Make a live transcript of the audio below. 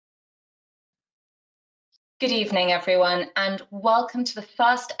Good evening, everyone, and welcome to the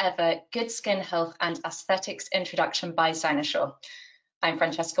first ever Good Skin Health and Aesthetics introduction by Cynosure. I'm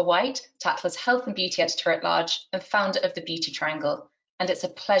Francesca White, Tatler's Health and Beauty Editor-at-Large and founder of the Beauty Triangle, and it's a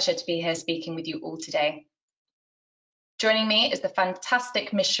pleasure to be here speaking with you all today. Joining me is the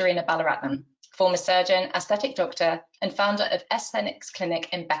fantastic Miss Sharina Balaratnam, former surgeon, aesthetic doctor, and founder of S-Thetics Clinic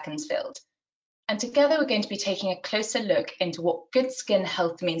in Beaconsfield. And together we're going to be taking a closer look into what good skin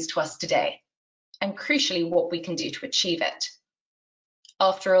health means to us today, and crucially, what we can do to achieve it.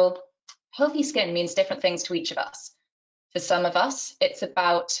 After all, healthy skin means different things to each of us. For some of us, it's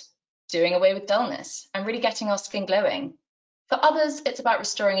about doing away with dullness and really getting our skin glowing. For others, it's about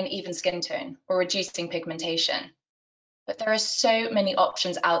restoring an even skin tone or reducing pigmentation. But there are so many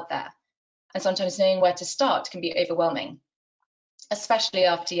options out there, and sometimes knowing where to start can be overwhelming, especially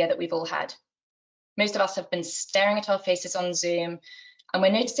after a year that we've all had. Most of us have been staring at our faces on Zoom, and we're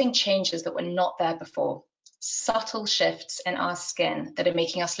noticing changes that were not there before, subtle shifts in our skin that are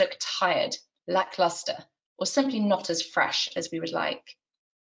making us look tired, lackluster, or simply not as fresh as we would like.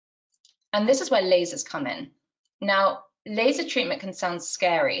 And this is where lasers come in. Now, laser treatment can sound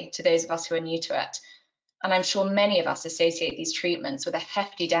scary to those of us who are new to it, and I'm sure many of us associate these treatments with a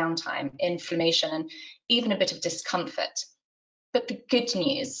hefty downtime, inflammation, and even a bit of discomfort. But the good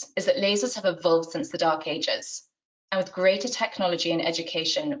news is that lasers have evolved since the Dark Ages. And with greater technology and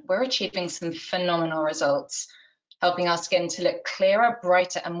education, we're achieving some phenomenal results, helping our skin to look clearer,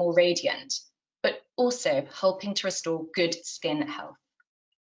 brighter, and more radiant, but also helping to restore good skin health.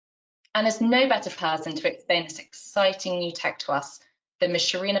 And there's no better person to explain this exciting new tech to us than Ms.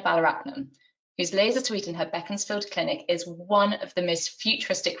 Sharina Balaratnam, whose laser suite in her Beaconsfield clinic is one of the most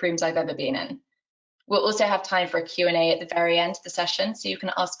futuristic rooms I've ever been in. We'll also have time for a Q&A at the very end of the session, so you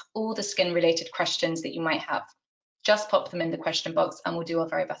can ask all the skin-related questions that you might have. Just pop them in the question box and we'll do our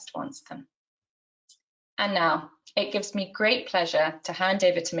very best to answer them. And now, it gives me great pleasure to hand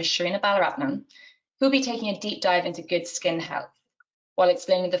over to Ms. Sharina Balaratnam, who will be taking a deep dive into good skin health, while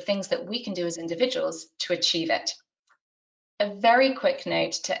explaining the things that we can do as individuals to achieve it. A very quick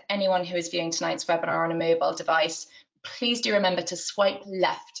note to anyone who is viewing tonight's webinar on a mobile device, please do remember to swipe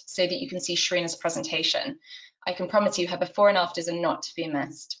left so that you can see Sharina's presentation. I can promise you her before and afters are not to be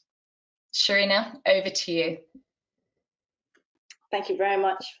missed. Sharina, over to you. Thank you very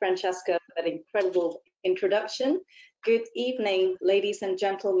much, Francesca, for that incredible introduction. Good evening, ladies and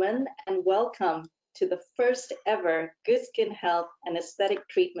gentlemen, and welcome to the first ever Good Skin Health and Aesthetic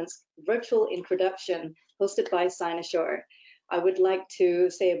Treatments virtual introduction hosted by Cynosure. I would like to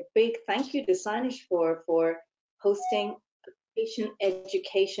say a big thank you to Cynosure for hosting a patient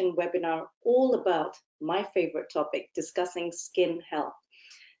education webinar all about my favorite topic, discussing skin health.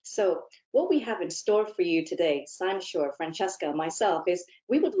 So what we have in store for you today, Cynosure, Francesca, myself, is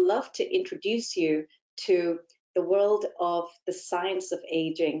we would love to introduce you to the world of the science of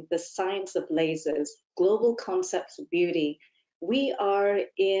aging, the science of lasers, global concepts of beauty. We are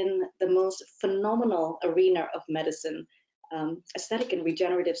in the most phenomenal arena of medicine, aesthetic and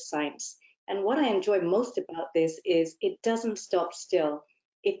regenerative science. And what I enjoy most about this is it doesn't stop still.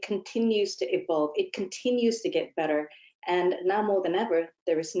 It continues to evolve. It continues to get better. And now more than ever,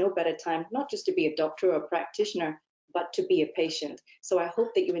 there is no better time, not just to be a doctor or a practitioner, but to be a patient. So I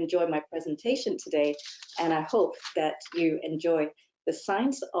hope that you enjoy my presentation today, and I hope that you enjoy the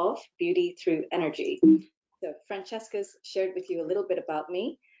science of beauty through energy. So Francesca's shared with you a little bit about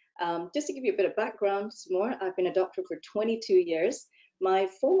me. Just to give you a bit of background some more, I've been a doctor for 22 years. My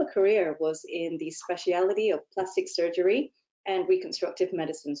former career was in the specialty of plastic surgery and reconstructive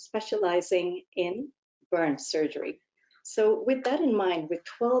medicine, specializing in burn surgery. So with that in mind, with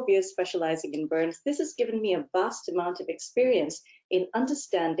 12 years specializing in burns, this has given me a vast amount of experience in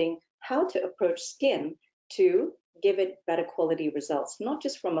understanding how to approach skin to give it better quality results, not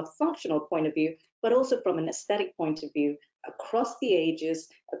just from a functional point of view, but also from an aesthetic point of view, across the ages,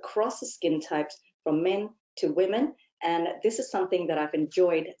 across the skin types, from men to women. And this is something that I've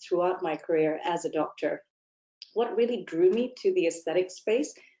enjoyed throughout my career as a doctor. What really drew me to the aesthetic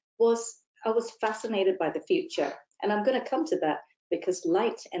space was I was fascinated by the future. And I'm going to come to that because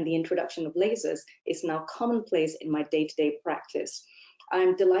light and the introduction of lasers is now commonplace in my day-to-day practice.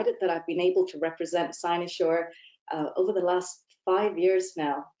 I'm delighted that I've been able to represent Cynosure over the last 5 years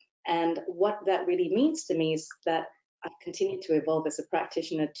now. And what that really means to me is that I've continued to evolve as a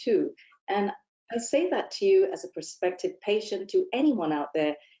practitioner too. And I say that to you as a prospective patient, to anyone out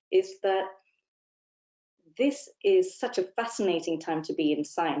there, is that this is such a fascinating time to be in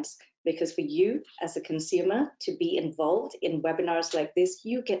science, because for you as a consumer to be involved in webinars like this,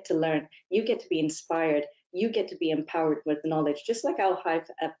 you get to learn, you get to be inspired, you get to be empowered with knowledge, just like our Hive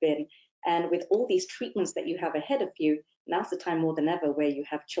have been. And with all these treatments that you have ahead of you, now's the time more than ever where you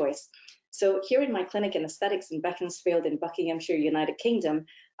have choice. So here in my clinic in aesthetics in Beaconsfield in Buckinghamshire, United Kingdom,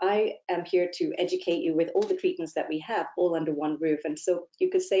 I am here to educate you with all the treatments that we have all under one roof. And so you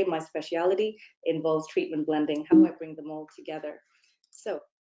could say my speciality involves treatment blending, how I bring them all together. So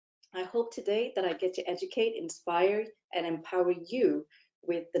I hope today that I get to educate, inspire, and empower you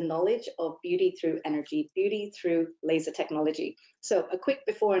with the knowledge of beauty through energy, beauty through laser technology. So a quick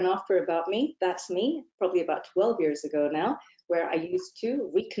before and after about me. That's me, probably about 12 years ago now, where I used to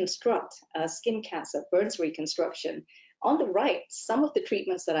reconstruct skin cancer, burns reconstruction. On the right, some of the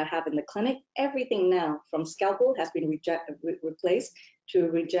treatments that I have in the clinic, everything now from scalpel has been replaced to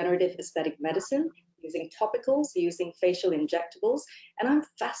regenerative aesthetic medicine, using topicals, using facial injectables, and I'm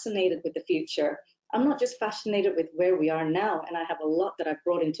fascinated with the future. I'm not just fascinated with where we are now, and I have a lot that I've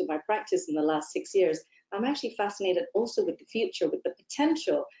brought into my practice in the last 6 years. I'm actually fascinated also with the future, with the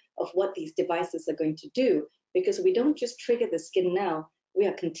potential of what these devices are going to do, because we don't just trigger the skin now, we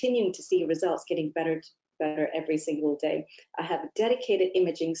are continuing to see results getting better every single day. I have a dedicated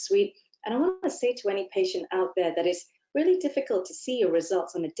imaging suite, and I want to say to any patient out there that it's really difficult to see your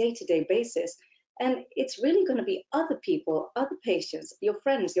results on a day-to-day basis. And it's really going to be other people, other patients, your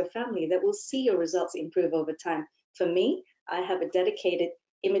friends, your family that will see your results improve over time. For me, I have a dedicated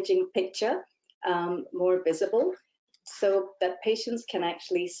imaging picture, more visible, so that patients can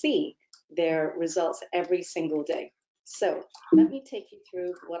actually see their results every single day. So let me take you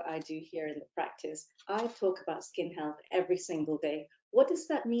through what I do here in the practice. I talk about skin health every single day. What does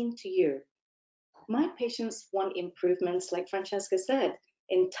that mean to you? My patients want improvements, like Francesca said,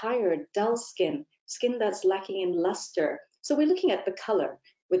 in tired, dull skin, skin that's lacking in luster. So we're looking at the color.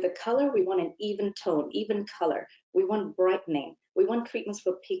 With the color, we want an even tone, even color. We want brightening. We want treatments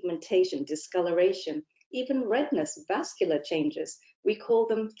for pigmentation, discoloration, even redness, vascular changes. We call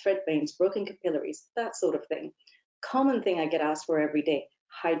them thread veins, broken capillaries, that sort of thing. Common thing I get asked for every day,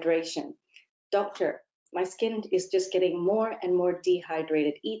 hydration. Doctor, my skin is just getting more and more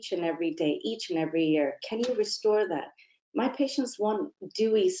dehydrated each and every day, each and every year. Can you restore that? My patients want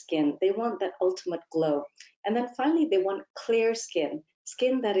dewy skin. They want that ultimate glow. And then finally, they want clear skin,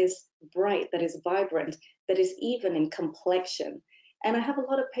 skin that is bright, that is vibrant, that is even in complexion. And I have a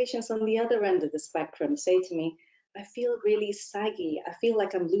lot of patients on the other end of the spectrum say to me, I feel really saggy. I feel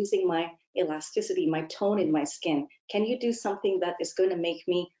like I'm losing my elasticity, my tone in my skin. Can you do something that is going to make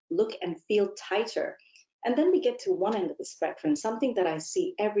me look and feel tighter? And then we get to one end of the spectrum, something that I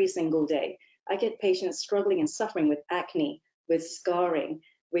see every single day. I get patients struggling and suffering with acne, with scarring,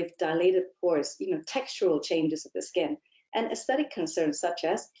 with dilated pores, textural changes of the skin, and aesthetic concerns such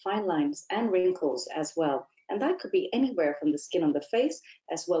as fine lines and wrinkles as well. And that could be anywhere from the skin on the face,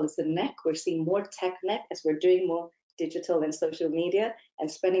 as well as the neck. We're seeing more tech neck as we're doing more digital and social media and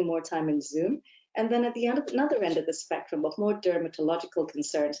spending more time in Zoom. And then at the another end of the spectrum of more dermatological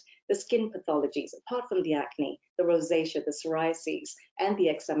concerns, the skin pathologies, apart from the acne, the rosacea, the psoriasis, and the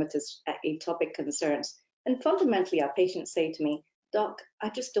eczematous atopic concerns. And fundamentally, our patients say to me, Doc, I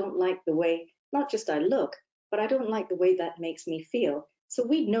just don't like the way, not just I look, but I don't like the way that makes me feel. So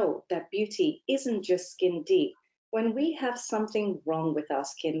we know that beauty isn't just skin deep. When we have something wrong with our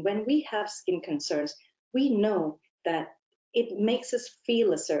skin, when we have skin concerns, we know that it makes us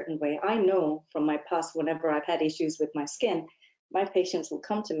feel a certain way. I know from my past, whenever I've had issues with my skin, my patients will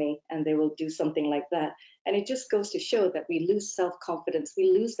come to me and they will do something like that. And it just goes to show that we lose self-confidence,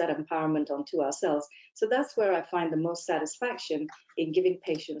 we lose that empowerment onto ourselves. So that's where I find the most satisfaction in giving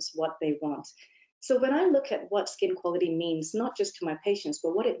patients what they want. So when I look at what skin quality means, not just to my patients,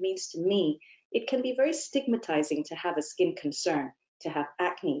 but what it means to me, it can be very stigmatizing to have a skin concern, to have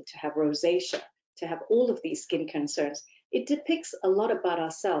acne, to have rosacea, to have all of these skin concerns. It depicts a lot about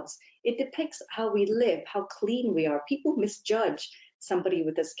ourselves. It depicts how we live, how clean we are. People misjudge somebody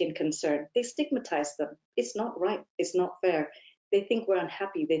with a skin concern. They stigmatize them. It's not right. It's not fair. They think we're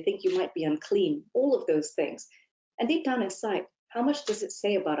unhappy. They think you might be unclean, all of those things. And deep down inside, how much does it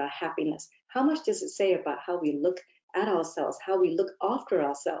say about our happiness? How much does it say about how we look at ourselves, how we look after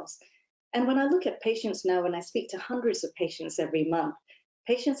ourselves? And when I look at patients now, when I speak to hundreds of patients every month,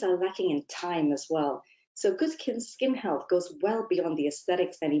 patients are lacking in time as well. So good skin health goes well beyond the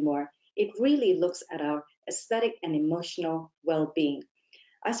aesthetics anymore. It really looks at our aesthetic and emotional well-being.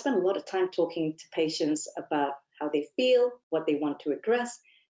 I spend a lot of time talking to patients about how they feel, what they want to address,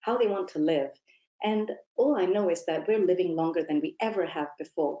 how they want to live. And all I know is that we're living longer than we ever have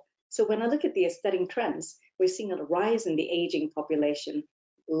before. So when I look at the aesthetic trends, we're seeing a rise in the aging population.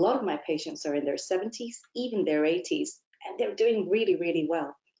 A lot of my patients are in their 70s, even their 80s, and they're doing really, really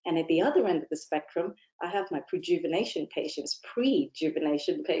well. And at the other end of the spectrum, I have my prejuvenation patients,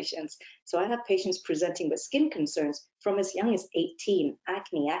 pre-juvenation patients. So I have patients presenting with skin concerns from as young as 18,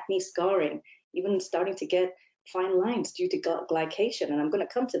 acne scarring, even starting to get fine lines due to glycation, and I'm going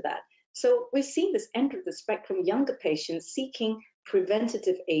to come to that. So we're seeing this end of the spectrum, younger patients seeking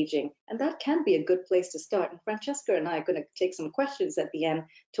preventative aging, and that can be a good place to start. And Francesca and I are going to take some questions at the end,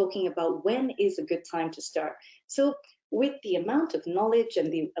 talking about when is a good time to start. So with the amount of knowledge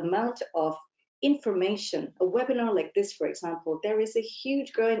and the amount of information, a webinar like this, for example, there is a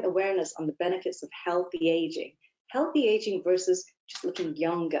huge growing awareness on the benefits of healthy aging versus just looking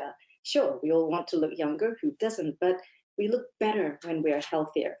younger. Sure, we all want to look younger, who doesn't? But we look better when we are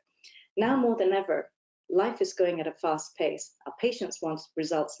healthier. Now more than ever, life is going at a fast pace. Our patients want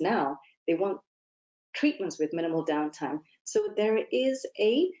results now. They want treatments with minimal downtime. So there is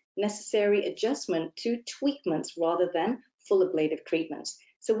a necessary adjustment to tweakments rather than full ablative treatments.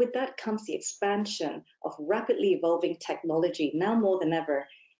 So with that comes the expansion of rapidly evolving technology now more than ever.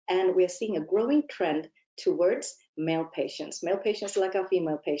 And we're seeing a growing trend towards male patients. Male patients like our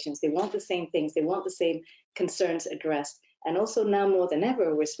female patients, they want the same things, they want the same concerns addressed. And also now more than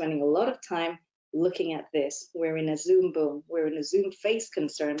ever, we're spending a lot of time looking at this. We're in a Zoom boom, we're in a Zoom face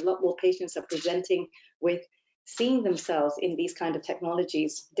concern. A lot more patients are presenting with seeing themselves in these kind of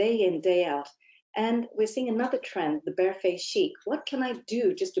technologies day in, day out. And we're seeing another trend, the bare-faced chic. What can I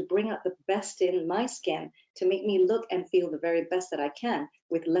do just to bring out the best in my skin to make me look and feel the very best that I can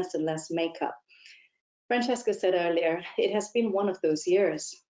with less and less makeup? Francesca said earlier, it has been one of those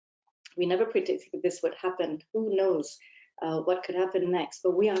years. We never predicted this would happen. Who knows what could happen next?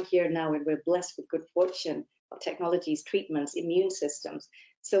 But we are here now, and we're blessed with good fortune of technologies, treatments, immune systems.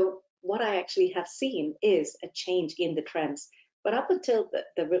 So what I actually have seen is a change in the trends. But up until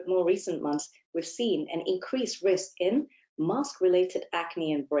the more recent months, we've seen an increased risk in mask-related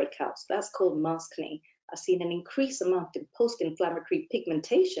acne and breakouts. That's called maskne. I've seen an increased amount in post-inflammatory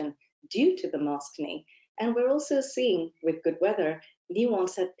pigmentation due to the maskne. And we're also seeing, with good weather, new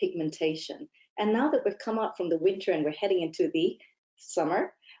onset pigmentation. And now that we've come out from the winter and we're heading into the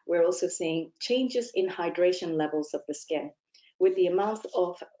summer, we're also seeing changes in hydration levels of the skin. With the amount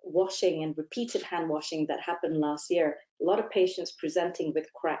of washing and repeated hand washing that happened last year, a lot of patients presenting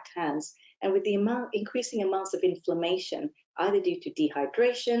with cracked hands, and with the increasing amounts of inflammation, either due to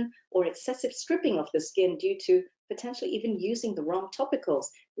dehydration or excessive stripping of the skin due to potentially even using the wrong topicals,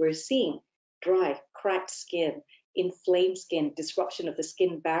 we're seeing dry, cracked skin, inflamed skin, disruption of the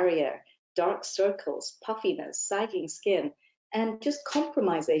skin barrier, dark circles, puffiness, sagging skin, and just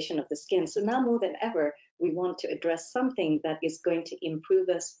compromisation of the skin. So now more than ever, we want to address something that is going to improve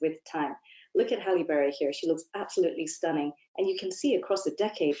us with time. Look at Halle Berry here. She looks absolutely stunning. And you can see across a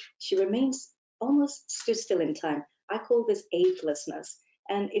decade, she remains almost stood still in time. I call this agelessness.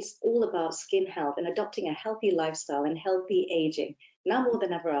 And it's all about skin health and adopting a healthy lifestyle and healthy aging. Now more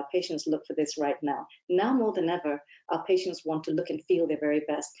than ever, our patients look for this right now. Now more than ever, our patients want to look and feel their very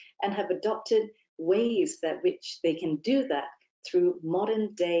best and have adopted ways that which they can do that through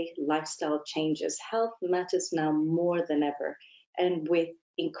modern day lifestyle changes. Health matters now more than ever. And with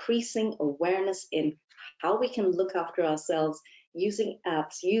increasing awareness in how we can look after ourselves using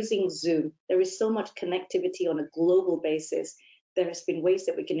apps, using Zoom, there is so much connectivity on a global basis. There has been ways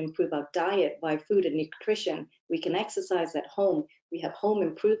that we can improve our diet by food and nutrition. We can exercise at home. We have home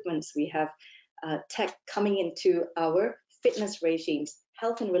improvements. We have tech coming into our fitness regimes.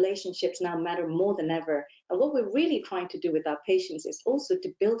 Health and relationships now matter more than ever. And what we're really trying to do with our patients is also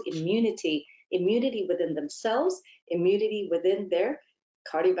to build immunity within themselves, immunity within their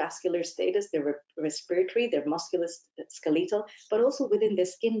cardiovascular status, their respiratory, their musculoskeletal, but also within their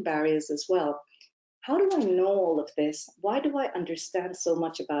skin barriers as well. How do I know all of this? Why do I understand so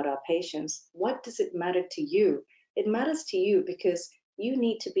much about our patients? What does it matter to you? It matters to you because you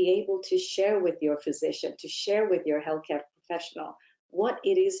need to be able to share with your physician, to share with your healthcare professional what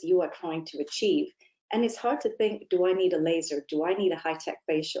it is you are trying to achieve. And it's hard to think, do I need a laser? Do I need a high-tech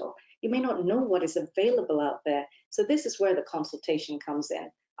facial? You may not know what is available out there. So this is where the consultation comes in.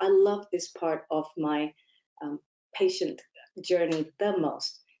 I love this part of my patient journey the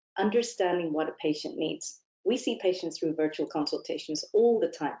most. Understanding what a patient needs. We see patients through virtual consultations all the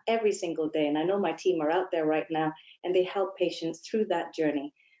time, every single day. And I know my team are out there right now and they help patients through that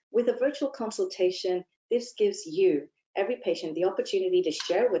journey. With a virtual consultation, this gives you, every patient, the opportunity to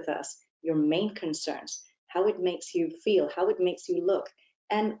share with us your main concerns, how it makes you feel, how it makes you look.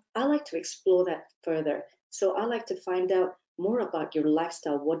 And I like to explore that further. So I like to find out more about your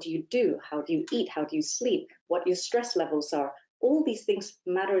lifestyle. What do you do? How do you eat? How do you sleep? What your stress levels are? All these things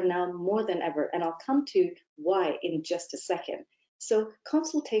matter now more than ever, and I'll come to why in just a second. So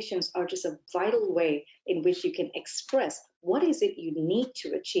consultations are just a vital way in which you can express what is it you need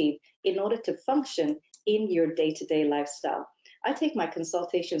to achieve in order to function in your day-to-day lifestyle. I take my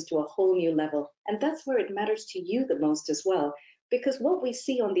consultations to a whole new level, and that's where it matters to you the most as well, because what we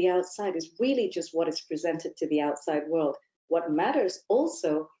see on the outside is really just what is presented to the outside world. What matters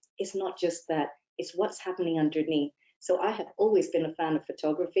also is not just that, it's what's happening underneath. So I have always been a fan of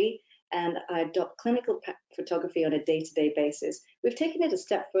photography, and I adopt clinical photography on a day-to-day basis. We've taken it a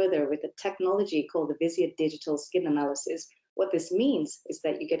step further with a technology called the Visia Digital Skin Analysis. What this means is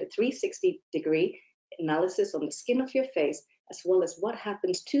that you get a 360-degree analysis on the skin of your face, as well as what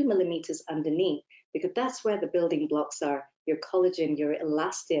happens 2 millimeters underneath, because that's where the building blocks are: your collagen, your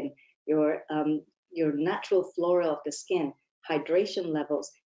elastin, your natural flora of the skin, hydration levels,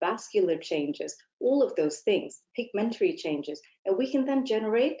 vascular changes, all of those things, pigmentary changes. And we can then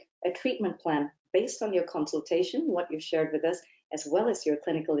generate a treatment plan based on your consultation, what you shared with us, as well as your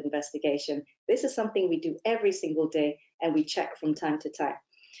clinical investigation. This is something we do every single day, and we check from time to time.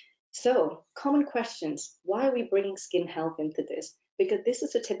 So, common questions. Why are we bringing skin health into this? Because this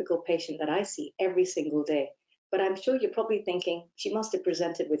is a typical patient that I see every single day. But I'm sure you're probably thinking, she must have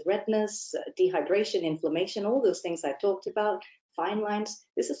presented with redness, dehydration, inflammation, all those things I talked about, fine lines.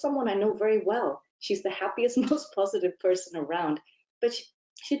 This is someone I know very well. She's the happiest, most positive person around. But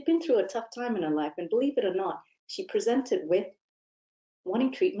she'd been through a tough time in her life, and believe it or not, she presented with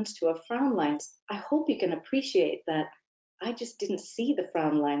wanting treatments to her frown lines. I hope you can appreciate that I just didn't see the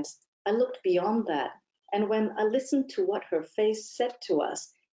frown lines. I looked beyond that. And when I listened to what her face said to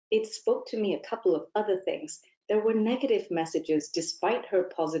us, it spoke to me a couple of other things. There were negative messages despite her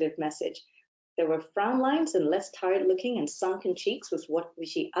positive message. There were frown lines and less tired looking and sunken cheeks was what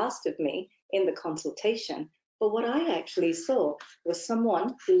she asked of me in the consultation. But what I actually saw was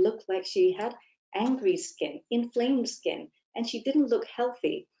someone who looked like she had angry skin, inflamed skin, and she didn't look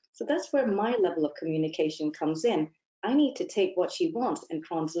healthy. So that's where my level of communication comes in. I need to take what she wants and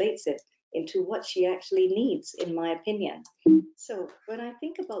translates it into what she actually needs, in my opinion. So when I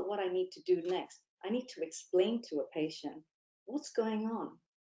think about what I need to do next, I need to explain to a patient what's going on,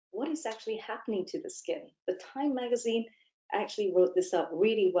 what is actually happening to the skin. The Time magazine actually wrote this up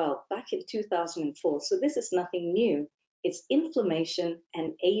really well back in 2004. So this is nothing new. It's inflammation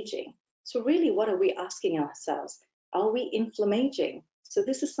and aging. So really, what are we asking ourselves? Are we inflammaging? So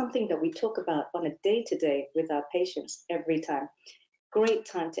this is something that we talk about on a day-to-day with our patients every time. Great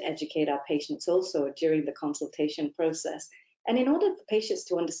time to educate our patients also during the consultation process. And in order for patients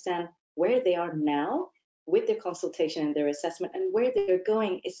to understand where they are now with their consultation and their assessment and where they're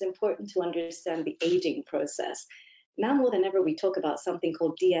going, it's important to understand the aging process. Now more than ever, we talk about something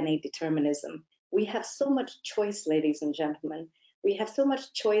called DNA determinism. We have so much choice, ladies and gentlemen. We have so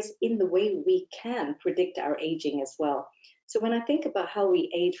much choice in the way we can predict our aging as well. So when I think about how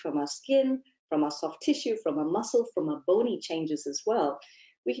we age from our skin, from our soft tissue, from our muscle, from our bony changes as well,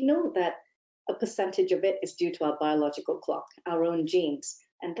 we know that a percentage of it is due to our biological clock, our own genes.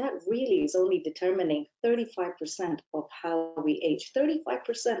 And that really is only determining 35% of how we age.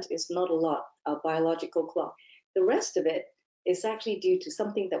 35% is not a lot, our biological clock. The rest of it is actually due to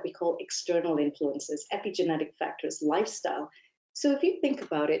something that we call external influences, epigenetic factors, lifestyle. So if you think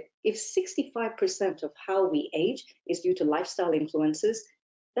about it, if 65% of how we age is due to lifestyle influences,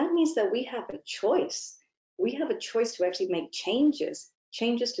 that means that we have a choice. We have a choice to actually make changes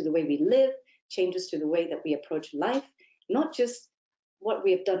to the way we live, changes to the way that we approach life, not just what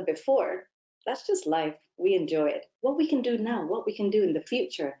we have done before. That's just life. We enjoy it. What we can do now, what we can do in the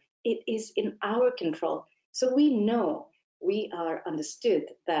future, it is in our control. So we know, we are understood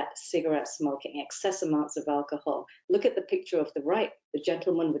that cigarette smoking, excess amounts of alcohol. Look at the picture of the right, the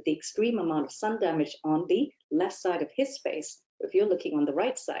gentleman with the extreme amount of sun damage on the left side of his face. If you're looking on the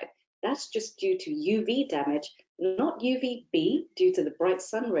right side, that's just due to UV damage, not UVB due to the bright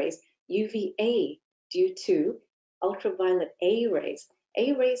sun rays, UVA due to ultraviolet A rays.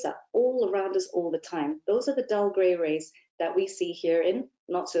 A rays are all around us all the time. Those are the dull gray rays that we see here in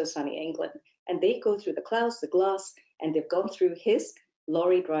not so sunny England. And they go through the clouds, the glass, and they've gone through his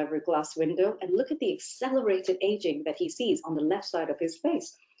lorry driver glass window. And look at the accelerated aging that he sees on the left side of his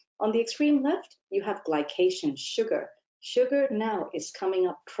face. On the extreme left, you have glycation, sugar. Sugar now is coming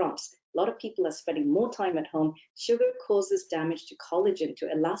up trumps. A lot of people are spending more time at home. Sugar causes damage to collagen, to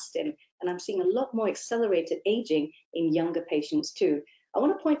elastin, and I'm seeing a lot more accelerated aging in younger patients too. I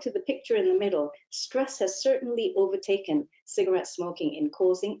want to point to the picture in the middle. Stress has certainly overtaken cigarette smoking in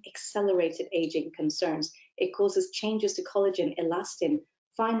causing accelerated aging concerns. It causes changes to collagen, elastin,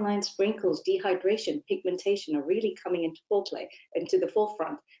 Fine lines, wrinkles, dehydration, pigmentation are really coming into the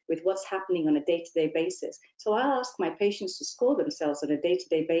forefront with what's happening on a day-to-day basis. So I ask my patients to score themselves on a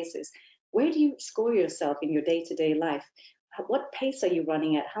day-to-day basis. Where do you score yourself in your day-to-day life? What pace are you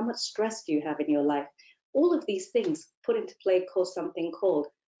running at? How much stress do you have in your life? All of these things put into play cause something called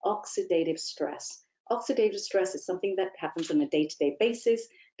oxidative stress. Oxidative stress is something that happens on a day-to-day basis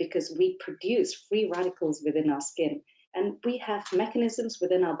because we produce free radicals within our skin. And we have mechanisms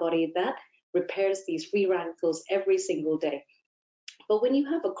within our body that repairs these free radicals every single day. But when you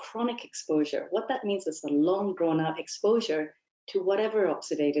have a chronic exposure, what that means is a long drawn out exposure to whatever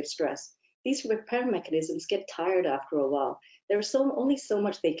oxidative stress. These repair mechanisms get tired after a while. There's only so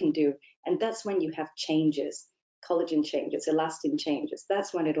much they can do. And that's when you have changes, collagen changes, elastin changes.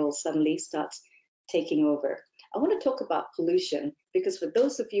 That's when it all suddenly starts taking over. I want to talk about pollution because for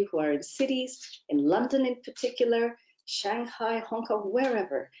those of you who are in cities, in London in particular, Shanghai, Hong Kong,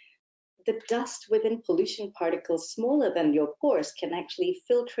 wherever, the dust within pollution particles smaller than your pores can actually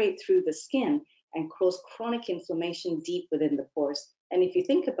filtrate through the skin and cause chronic inflammation deep within the pores. And if you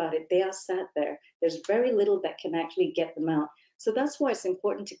think about it, they are sat there. There's very little that can actually get them out. So that's why it's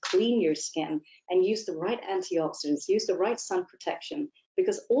important to clean your skin and use the right antioxidants, use the right sun protection,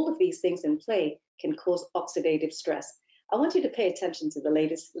 because all of these things in play can cause oxidative stress. I want you to pay attention to the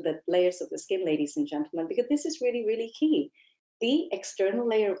layers of the skin, ladies and gentlemen, because this is really, really key. The external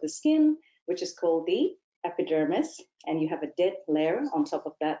layer of the skin, which is called the epidermis, and you have a dead layer on top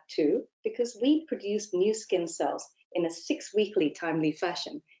of that too, because we produce new skin cells in a 6-weekly timely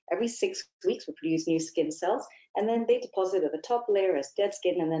fashion. Every 6 weeks, we produce new skin cells, and then they deposit at the top layer as dead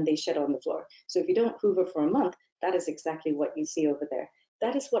skin, and then they shed on the floor. So if you don't hoover for a month, that is exactly what you see over there.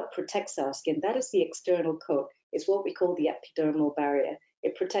 That is what protects our skin. That is the external coat. It's what we call the epidermal barrier.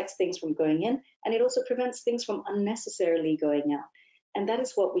 It protects things from going in, and it also prevents things from unnecessarily going out. And that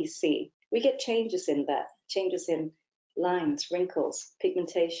is what we see. We get changes in that, changes in lines, wrinkles,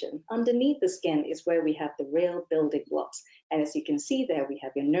 pigmentation. Underneath the skin is where we have the real building blocks. And as you can see there, we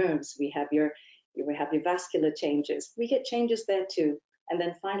have your nerves, we have your vascular changes. We get changes there too. And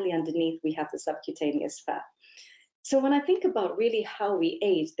then finally underneath, we have the subcutaneous fat. So when I think about really how we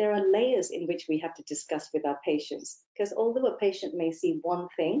age, there are layers in which we have to discuss with our patients. Because although a patient may see one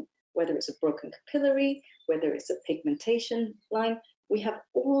thing, whether it's a broken capillary, whether it's a pigmentation line, we have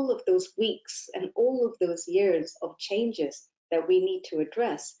all of those weeks and all of those years of changes that we need to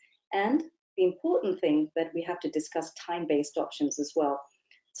address. And the important thing that we have to discuss time-based options as well.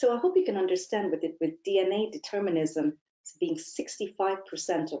 So I hope you can understand with DNA determinism being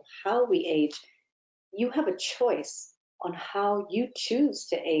 65% of how we age, you have a choice on how you choose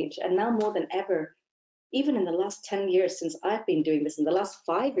to age. And now more than ever, even in the last 10 years since I've been doing this, in the last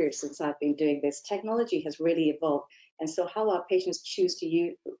 5 years since I've been doing this, technology has really evolved. And so how our patients choose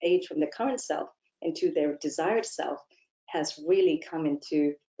to age from their current self into their desired self has really come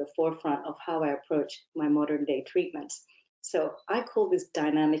into the forefront of how I approach my modern day treatments. So I call this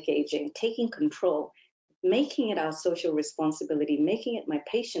dynamic aging, taking control, making it our social responsibility, making it my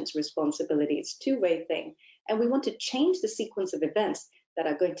patient's responsibility. It's a two-way thing. And we want to change the sequence of events that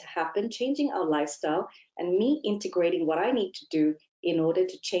are going to happen, changing our lifestyle, and me integrating what I need to do in order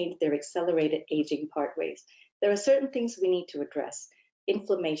to change their accelerated aging pathways. There are certain things we need to address.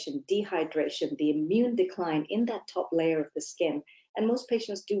 Inflammation, dehydration, the immune decline in that top layer of the skin. And most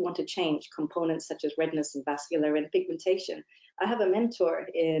patients do want to change components such as redness and vascular and pigmentation. I have a mentor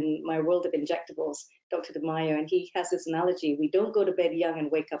in my world of injectables, Dr. DeMaio, and he has this analogy: we don't go to bed young and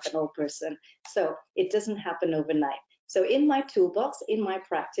wake up an old person. So it doesn't happen overnight. So in my toolbox, in my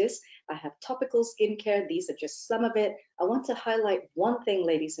practice, I have topical skincare. These are just some of it. I want to highlight one thing,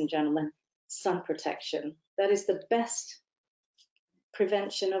 ladies and gentlemen: sun protection. That is the best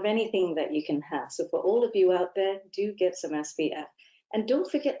prevention of anything that you can have. So for all of you out there, do get some SPF. And don't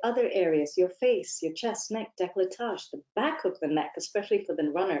forget other areas: your face, your chest, neck, décolletage, the back of the neck, especially for the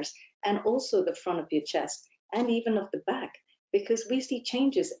runners, and also the front of your chest, and even of the back, because we see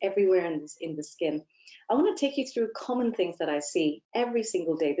changes everywhere in the skin. I want to take you through common things that I see every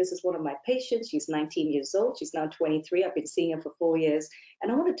single day. This is one of my patients. She's 19 years old. She's now 23. I've been seeing her for 4 years.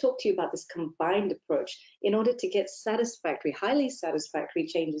 And I want to talk to you about this combined approach in order to get satisfactory, highly satisfactory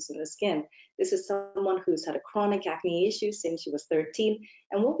changes in the skin. This is someone who's had a chronic acne issue since she was 13.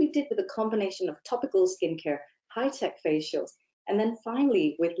 And what we did with a combination of topical skincare, high-tech facials, and then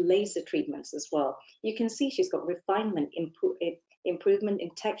finally with laser treatments as well, you can see she's got refinement, improvement in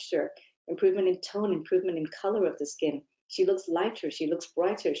texture, improvement in tone, improvement in color of the skin. She looks lighter, she looks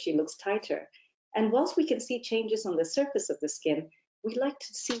brighter, she looks tighter. And whilst we can see changes on the surface of the skin, we like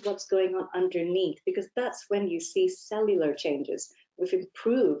to see what's going on underneath, because that's when you see cellular changes. We've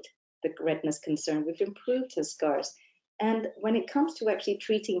improved the redness concern. We've improved her scars. And when it comes to actually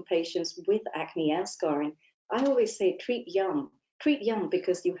treating patients with acne and scarring, I always say treat young. Treat young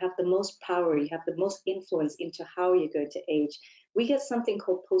because you have the most power, you have the most influence into how you're going to age. We get something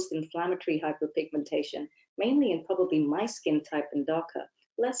called post-inflammatory hyperpigmentation, mainly in probably my skin type and darker,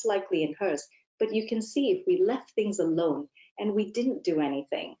 less likely in hers. But you can see if we left things alone and we didn't do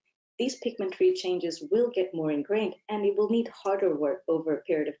anything, these pigmentary changes will get more ingrained and it will need harder work over a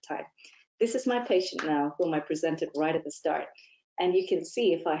period of time. This is my patient now, whom I presented right at the start. And you can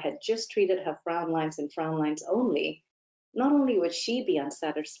see if I had just treated her frown lines and frown lines only, not only would she be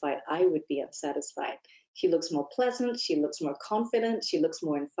unsatisfied, I would be unsatisfied. She looks more pleasant, she looks more confident, she looks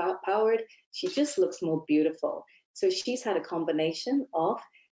more empowered, she just looks more beautiful. So she's had a combination of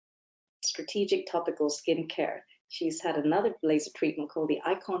strategic topical skincare. She's had another laser treatment called the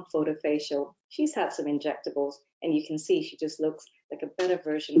Icon Photofacial. She's had some injectables, and you can see she just looks like a better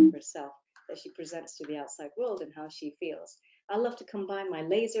version of herself that she presents to the outside world and how she feels. I love to combine my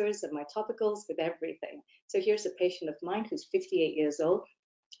lasers and my topicals with everything. So here's a patient of mine who's 58 years old,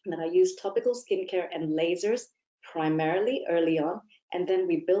 and then I use topical skincare and lasers primarily early on, and then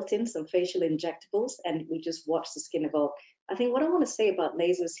we built in some facial injectables, and we just watched the skin evolve. I think what I want to say about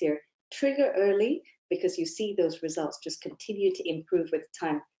lasers here, trigger early because you see those results just continue to improve with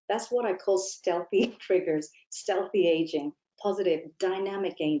time. That's what I call stealthy triggers, stealthy aging, positive,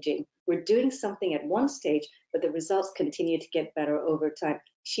 dynamic aging. We're doing something at one stage, but the results continue to get better over time.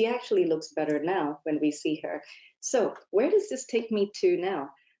 She actually looks better now when we see her. So where does this take me to now?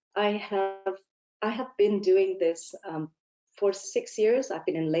 I have been doing this for 6 years. I've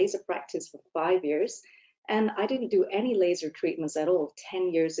been in laser practice for 5 years, and I didn't do any laser treatments at all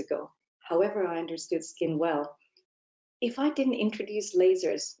 10 years ago. However, I understood skin well. If I didn't introduce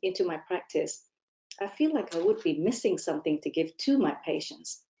lasers into my practice, I feel like I would be missing something to give to my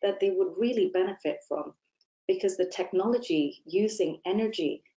patients that they would really benefit from, because the technology using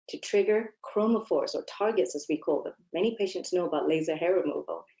energy to trigger chromophores, or targets as we call them. Many patients know about laser hair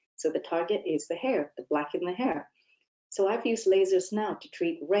removal. So the target is the hair, the black in the hair. So I've used lasers now to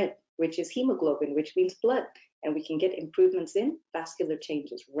treat red, which is hemoglobin, which means blood. And we can get improvements in vascular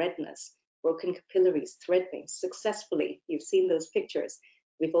changes, redness, broken capillaries, thread veins successfully. You've seen those pictures.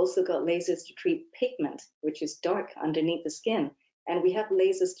 We've also got lasers to treat pigment, which is dark underneath the skin. And we have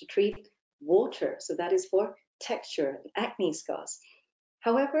lasers to treat water. So that is for texture and acne scars.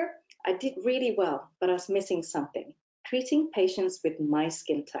 However, I did really well, but I was missing something. Treating patients with my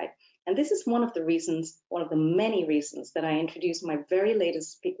skin type. And this is one of the reasons, one of the many reasons that I introduced my very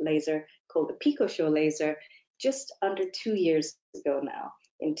latest laser called the PicoShow laser just under 2 years ago now,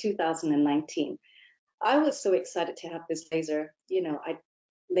 in 2019. I was so excited to have this laser. You know,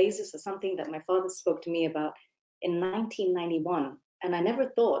 lasers are something that my father spoke to me about in 1991. And I never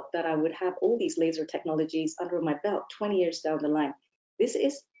thought that I would have all these laser technologies under my belt 20 years down the line. This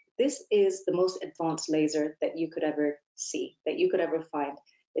is the most advanced laser that you could ever see, that you could ever find.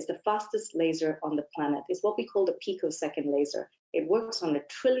 It's the fastest laser on the planet. It's what we call the picosecond laser. It works on a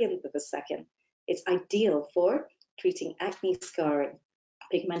trillionth of a second. It's ideal for treating acne scarring,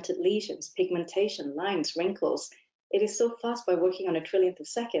 pigmented lesions, pigmentation, lines, wrinkles. It is so fast by working on a trillionth of a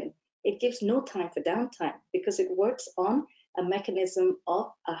second. It gives no time for downtime because it works on a mechanism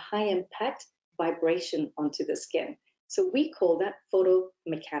of a high impact vibration onto the skin. So we call that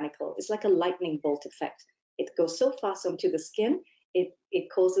photomechanical. It's like a lightning bolt effect. It goes so fast onto the skin, it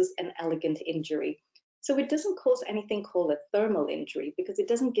causes an elegant injury. So it doesn't cause anything called a thermal injury because it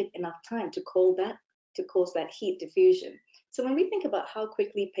doesn't give enough time to cause that heat diffusion. So when we think about how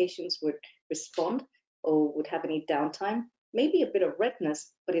quickly patients would respond or would have any downtime, maybe a bit of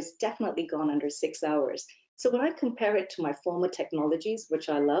redness, but it's definitely gone under 6 hours. So when I compare it to my former technologies, which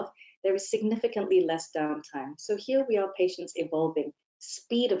I love, there is significantly less downtime. So here we are, patients evolving,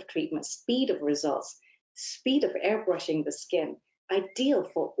 speed of treatment, speed of results, speed of airbrushing the skin, ideal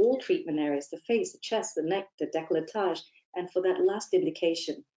for all treatment areas, the face, the chest, the neck, the décolletage, and for that last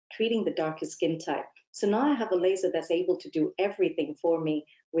indication, treating the darkest skin type. So now I have a laser that's able to do everything for me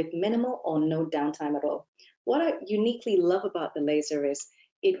with minimal or no downtime at all. What I uniquely love about the laser is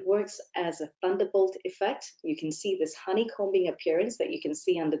it works as a thunderbolt effect. You can see this honeycombing appearance that you can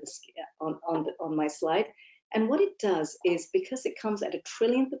see under the on my slide. And what it does is, because it comes at a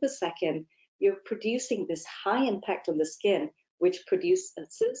trillionth of a second, you're producing this high impact on the skin, which produces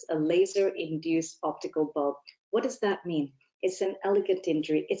a laser-induced optical bulb. What does that mean? It's an elegant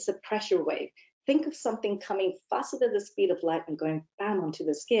injury. It's a pressure wave. Think of something coming faster than the speed of light and going bam onto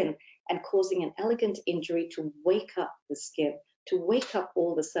the skin and causing an elegant injury to wake up the skin, to wake up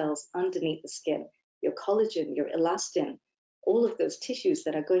all the cells underneath the skin, your collagen, your elastin, all of those tissues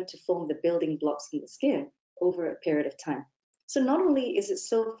that are going to form the building blocks in the skin over a period of time. So not only is it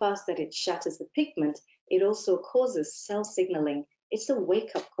so fast that it shatters the pigment, it also causes cell signaling. It's a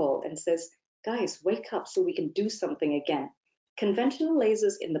wake-up call and says, guys, wake up so we can do something again. Conventional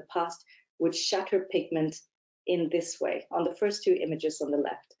lasers in the past would shatter pigment in this way, on the first two images on the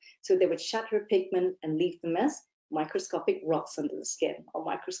left. So they would shatter pigment and leave them as microscopic rocks under the skin or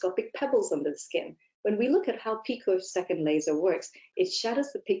microscopic pebbles under the skin. When we look at how picosecond laser works, it shatters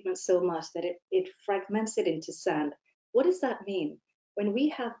the pigment so much that it fragments it into sand. What does that mean? When we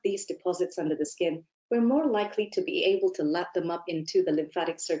have these deposits under the skin, we're more likely to be able to lap them up into the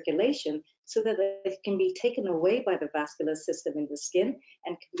lymphatic circulation so that they can be taken away by the vascular system in the skin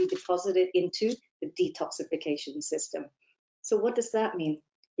and can be deposited into the detoxification system. So what does that mean?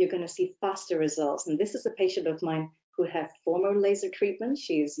 You're going to see faster results. And this is a patient of mine who had former laser treatment.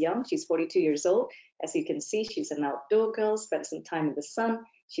 She is young, she's 42 years old. As you can see, she's an outdoor girl, spent some time in the sun.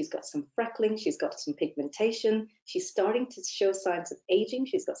 She's got some freckling, she's got some pigmentation. She's starting to show signs of aging.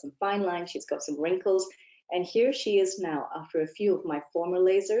 She's got some fine lines, she's got some wrinkles. And here she is now after a few of my former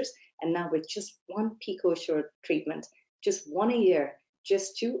lasers, and now with just one PicoSure treatment, just one a year,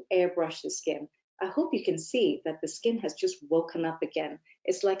 just to airbrush the skin. I hope you can see that the skin has just woken up again.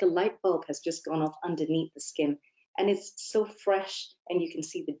 It's like a light bulb has just gone off underneath the skin. And it's so fresh, and you can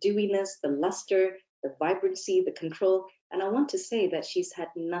see the dewiness, the luster, the vibrancy, the control. And I want to say that she's had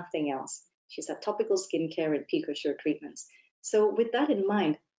nothing else. She's had topical skincare and PicoSure treatments. So with that in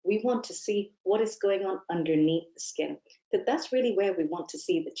mind, we want to see what is going on underneath the skin. That's really where we want to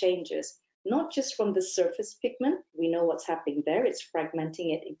see the changes, not just from the surface pigment. We know what's happening there. It's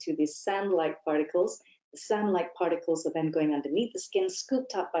fragmenting it into these sand-like particles. The sand-like particles are then going underneath the skin,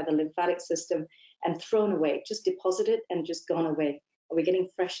 scooped up by the lymphatic system and thrown away, just deposited and just gone away. And we're getting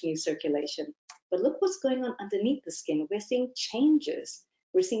fresh new circulation. But look what's going on underneath the skin. We're seeing changes.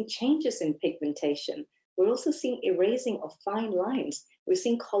 We're seeing changes in pigmentation. We're also seeing erasing of fine lines. We're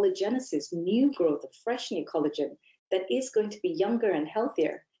seeing collagenesis, new growth of fresh new collagen that is going to be younger and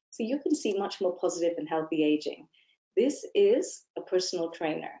healthier. So you can see much more positive and healthy aging. This is a personal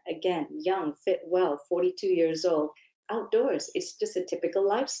trainer. Again, young, fit, well, 42 years old, outdoors. It's just a typical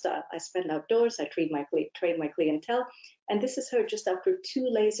lifestyle. I spend outdoors, I train my clientele, and this is her just after 2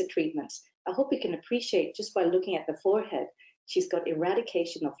 laser treatments. I hope you can appreciate just by looking at the forehead. She's got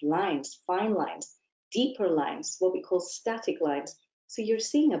eradication of lines, fine lines, deeper lines, what we call static lines. So you're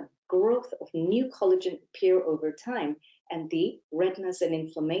seeing a growth of new collagen appear over time, and the redness and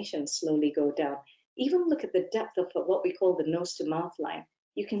inflammation slowly go down. Even look at the depth of what we call the nose to mouth line.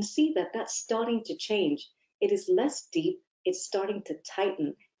 You can see that that's starting to change. It is less deep, it's starting to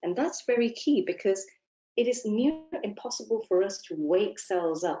tighten. And that's very key because it is near impossible for us to wake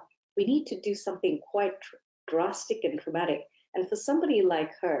cells up. We need to do something quite drastic and traumatic. And for somebody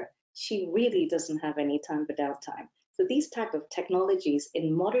like her, she really doesn't have any time for downtime. So these type of technologies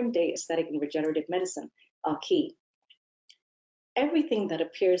in modern day aesthetic and regenerative medicine are key. Everything that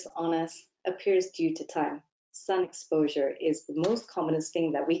appears on us appears due to time. Sun exposure is the most commonest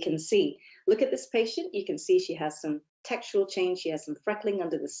thing that we can see. Look at this patient. You can see she has some textural change. She has some freckling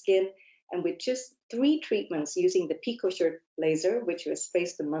under the skin. And with just 3 treatments using the PicoSure laser, which was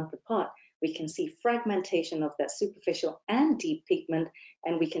spaced a month apart, we can see fragmentation of that superficial and deep pigment,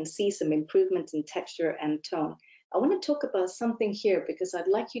 and we can see some improvement in texture and tone. I want to talk about something here because I'd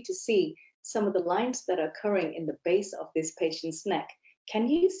like you to see some of the lines that are occurring in the base of this patient's neck. Can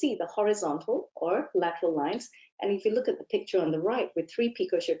you see the horizontal or lateral lines? And if you look at the picture on the right with 3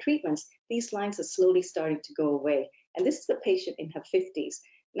 PicoSure treatments, these lines are slowly starting to go away. And this is a patient in her 50s.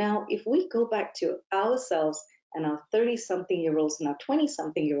 Now, if we go back to ourselves and our 30-something-year-olds and our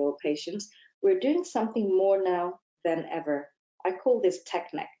 20-something-year-old patients, we're doing something more now than ever. I call this tech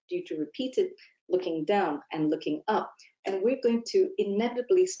neck due to repeated looking down and looking up. And we're going to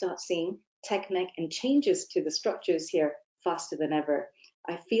inevitably start seeing tech neck and changes to the structures here faster than ever.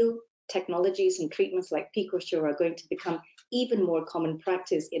 I feel technologies and treatments like PicoSure are going to become even more common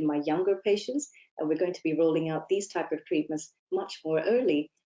practice in my younger patients, and we're going to be rolling out these type of treatments much more early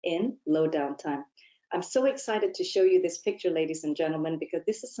in low downtime. I'm so excited to show you this picture, ladies and gentlemen, because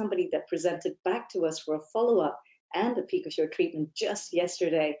this is somebody that presented back to us for a follow-up and a PicoSure treatment just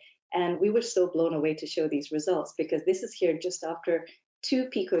yesterday. And we were so blown away to show these results because this is here just after 2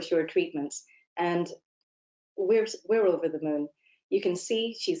 PicoSure treatments. And we're over the moon. You can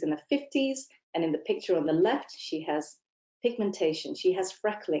see she's in her 50s, and in the picture on the left, she has pigmentation, she has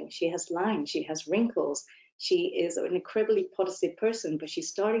freckling, she has lines, she has wrinkles. She is an incredibly positive person, but she's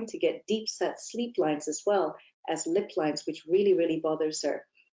starting to get deep set sleep lines as well as lip lines, which really, really bothers her.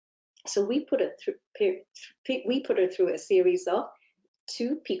 So we put her through a series of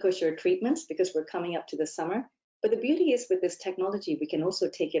 2 PicoSure treatments because we're coming up to the summer. But the beauty is with this technology, we can also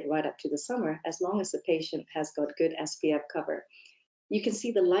take it right up to the summer as long as the patient has got good SPF cover. You can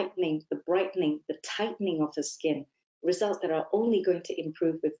see the lightening, the brightening, the tightening of the skin, results that are only going to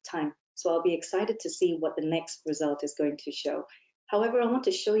improve with time. So I'll be excited to see what the next result is going to show. However, I want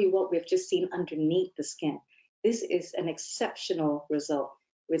to show you what we've just seen underneath the skin. This is an exceptional result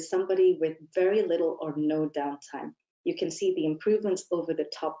with somebody with very little or no downtime. You can see the improvements over the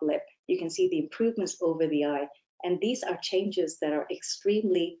top lip. You can see the improvements over the eye. And these are changes that are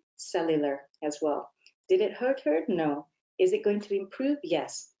extremely cellular as well. Did it hurt her? No. Is it going to improve?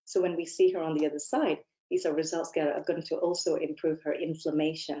 Yes. So when we see her on the other side, these are results that are going to also improve her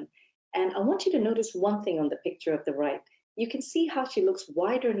inflammation. And I want you to notice one thing on the picture of the right. You can see how she looks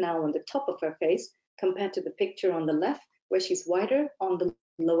wider now on the top of her face compared to the picture on the left, where she's wider on the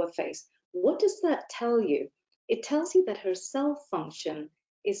lower face. What does that tell you? It tells you that her cell function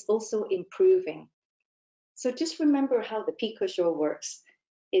is also improving. So just remember how the PicoSure works.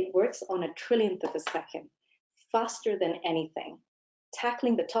 It works on a trillionth of a second, faster than anything,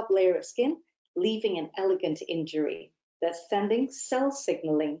 tackling the top layer of skin, leaving an elegant injury that's sending cell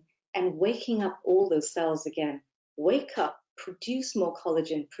signaling and waking up all those cells again. Wake up, produce more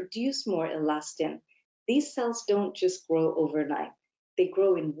collagen, produce more elastin. These cells don't just grow overnight. They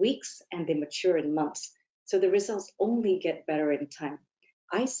grow in weeks and they mature in months. So the results only get better in time.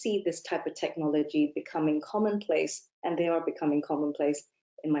 I see this type of technology becoming commonplace, and they are becoming commonplace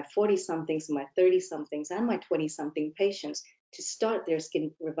in my 40-somethings, my 30-somethings, and my 20-something patients to start their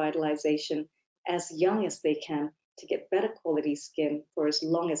skin revitalization as young as they can to get better quality skin for as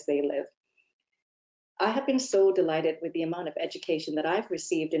long as they live. I have been so delighted with the amount of education that I've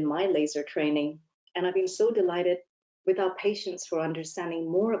received in my laser training, and I've been so delighted with our patients for understanding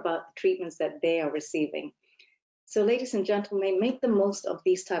more about the treatments that they are receiving. So ladies and gentlemen, make the most of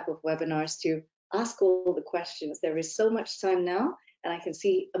these type of webinars to ask all the questions. There is so much time now, and I can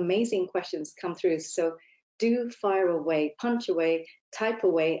see amazing questions come through. So do fire away, punch away, type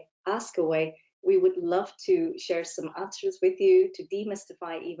away, ask away. We would love to share some answers with you to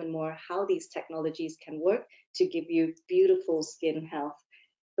demystify even more how these technologies can work to give you beautiful skin health.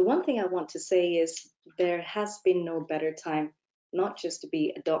 The one thing I want to say is there has been no better time, not just to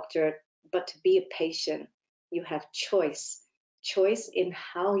be a doctor, but to be a patient. You have choice in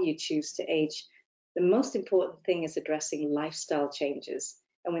how you choose to age. The most important thing is addressing lifestyle changes.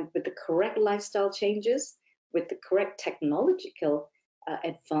 And with the correct lifestyle changes, with the correct technological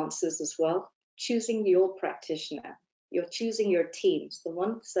advances as well, choosing your practitioner, you're choosing your teams, the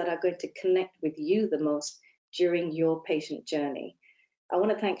ones that are going to connect with you the most during your patient journey. I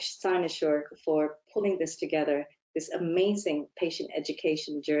want to thank Cynosure for pulling this together, this amazing patient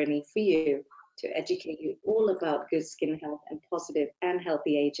education journey for you, to educate you all about good skin health and positive and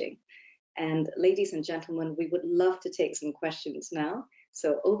healthy aging. And ladies and gentlemen, we would love to take some questions now.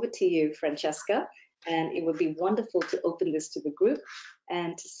 So over to you, Francesca, and it would be wonderful to open this to the group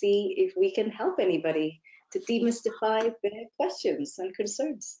and to see if we can help anybody to demystify their questions and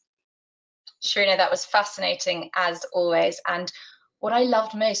concerns. Sharina, that was fascinating as always. And what I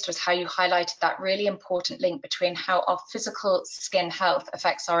loved most was how you highlighted that really important link between how our physical skin health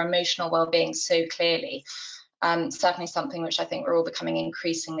affects our emotional well-being so clearly. Certainly something which I think we're all becoming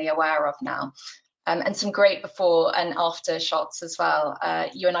increasingly aware of now. And some great before and after shots as well.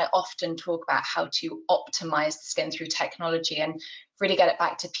 You and I often talk about how to optimize the skin through technology and really get it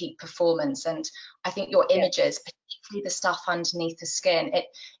back to peak performance. And I think your images, particularly the stuff underneath the skin,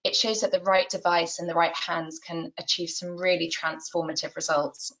 it shows that the right device in the right hands can achieve some really transformative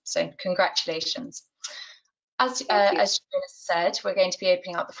results. So congratulations. As Sharina said, we're going to be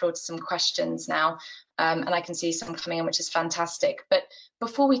opening up the floor to some questions now, and I can see some coming in, which is fantastic. But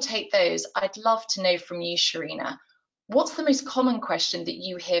before we take those, I'd love to know from you, Sharina, what's the most common question that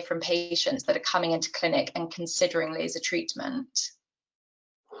you hear from patients that are coming into clinic and considering laser treatment?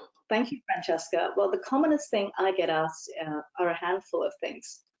 Thank you, Francesca. Well, the commonest thing I get asked are a handful of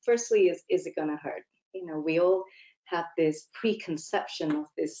things. Firstly, is it going to hurt? You know, we all have this preconception of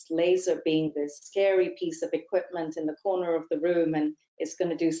this laser being this scary piece of equipment in the corner of the room, and it's going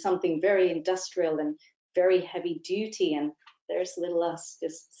to do something very industrial and very heavy duty, and there's little us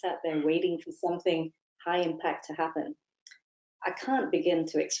just sat there waiting for something high impact to happen. I can't begin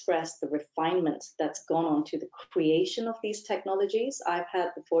to express the refinement that's gone on to the creation of these technologies. I've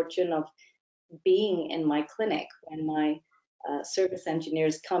had the fortune of being in my clinic when my service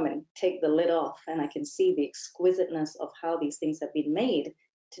engineers come and take the lid off, and I can see the exquisiteness of how these things have been made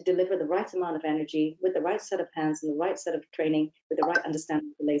to deliver the right amount of energy with the right set of hands and the right set of training with the right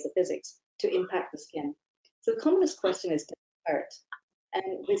understanding of the laser physics to impact the skin. So the commonest question is, does it hurt?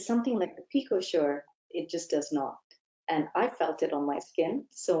 And with something like the PicoSure, it just does not. And I felt it on my skin,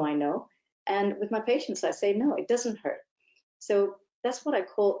 so I know. And with my patients, I say, no, it doesn't hurt. So that's what I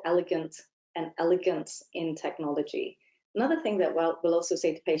call elegance in technology. Another thing that we'll also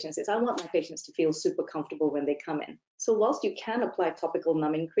say to patients is I want my patients to feel super comfortable when they come in. So whilst you can apply topical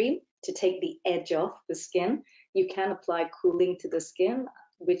numbing cream to take the edge off the skin, you can apply cooling to the skin,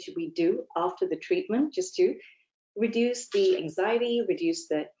 which we do after the treatment, just to reduce the anxiety, reduce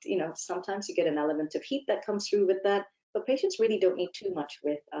the, sometimes you get an element of heat that comes through with that, but patients really don't need too much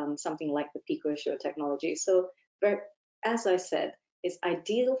with something like the PicoSure technology. So as I said, it's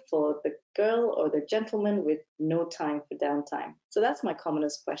ideal for the girl or the gentleman with no time for downtime. So that's my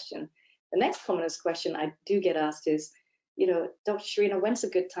commonest question. The next commonest question I do get asked is, Dr. Sharina, when's a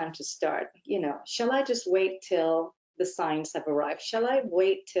good time to start? Shall I just wait till the signs have arrived? Shall I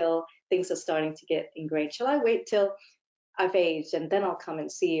wait till things are starting to get ingrained? Shall I wait till I've aged and then I'll come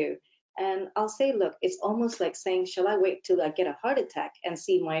and see you? And I'll say, look, it's almost like saying, shall I wait till I get a heart attack and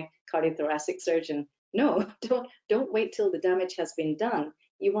see my cardiothoracic surgeon? No, don't wait till the damage has been done.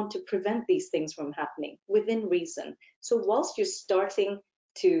 You want to prevent these things from happening within reason. So whilst you're starting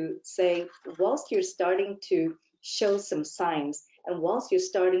to show some signs, and whilst you're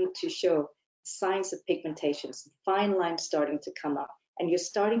starting to show signs of pigmentation, some fine lines starting to come up, and you're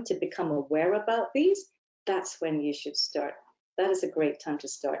starting to become aware about these, that's when you should start. That is a great time to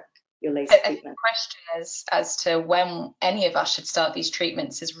start your laser treatment. The question is as to when any of us should start these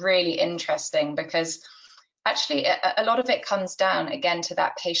treatments is really interesting, because actually a lot of it comes down again to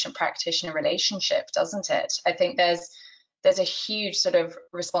that patient practitioner relationship, doesn't it? I think there's a huge sort of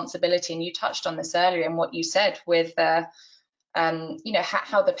responsibility, and you touched on this earlier in what you said with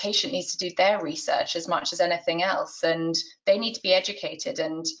how the patient needs to do their research as much as anything else, and they need to be educated,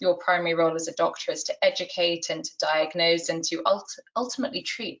 and your primary role as a doctor is to educate and to diagnose and to ultimately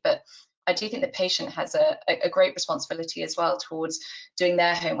treat. But I do think the patient has a great responsibility as well towards doing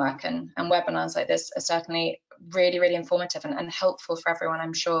their homework, and webinars like this are certainly really, really informative and helpful for everyone,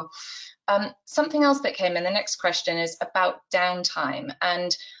 I'm sure. Something else that came in, the next question is about downtime,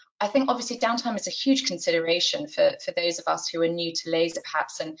 and I think obviously downtime is a huge consideration for those of us who are new to laser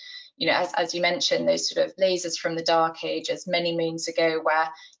perhaps. And, as you mentioned, those sort of lasers from the dark ages many moons ago where,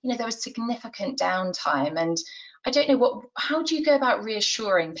 there was significant downtime. And I don't know, how do you go about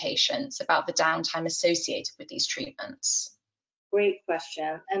reassuring patients about the downtime associated with these treatments? Great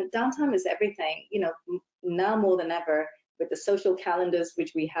question. And downtime is everything, now more than ever, with the social calendars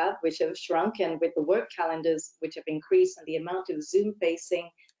which we have, which have shrunk, and with the work calendars which have increased, and the amount of Zoom facing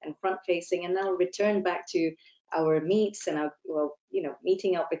and front facing, and now return back to our meets and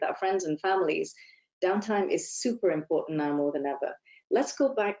meeting up with our friends and families, downtime is super important now more than ever. Let's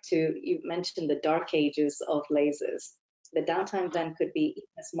go back to, you mentioned the dark ages of lasers. The downtime then could be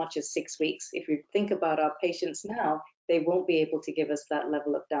as much as 6 weeks. If you think about our patients now, they won't be able to give us that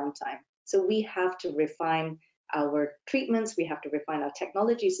level of downtime. So we have to refine our treatments, we have to refine our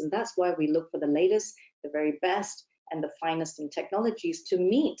technologies, and that's why we look for the latest, the very best, and the finest in technologies to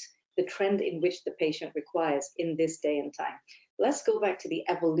meet the trend in which the patient requires in this day and time. Let's go back to the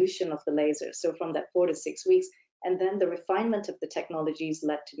evolution of the laser. So from that 4 to 6 weeks, and then the refinement of the technologies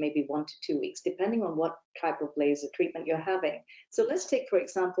led to maybe 1 to 2 weeks, depending on what type of laser treatment you're having. So let's take, for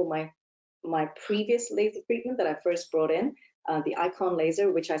example, my previous laser treatment that I first brought in, the Icon laser,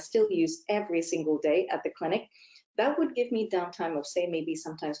 which I still use every single day at the clinic. That would give me downtime of, say, maybe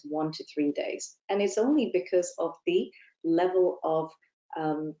sometimes 1 to 3 days. And it's only because of the level of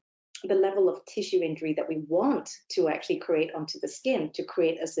tissue injury that we want to actually create onto the skin to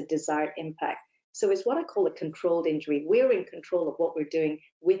create as a desired impact. So it's what I call a controlled injury. We're in control of what we're doing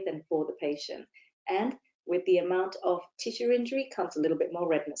with and for the patient. And with the amount of tissue injury comes a little bit more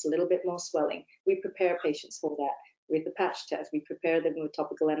redness, a little bit more swelling. We prepare patients for that with the patch test. We prepare them with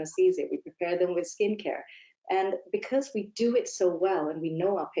topical anesthesia. We prepare them with skincare. And because we do it so well and we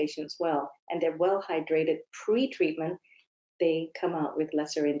know our patients well and they're well hydrated pre-treatment, they come out with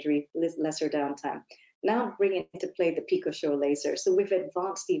lesser injury, lesser downtime. Now bring into play the PicoSure laser. So we've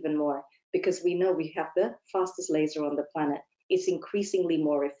advanced even more because we know we have the fastest laser on the planet. It's increasingly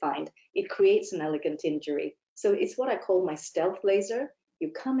more refined. It creates an elegant injury. So it's what I call my stealth laser.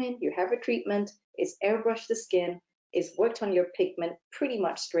 You come in, you have a treatment, it's airbrushed the skin, it's worked on your pigment pretty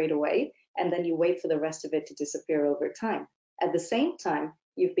much straight away, and then you wait for the rest of it to disappear over time. At the same time,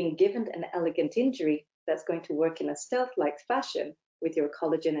 you've been given an elegant injury that's going to work in a stealth-like fashion with your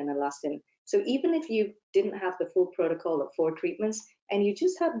collagen and elastin So even if you didn't have the full protocol of 4 treatments and you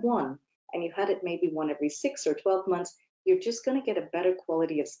just had one, and you had it maybe one every 6 or 12 months, you're just going to get a better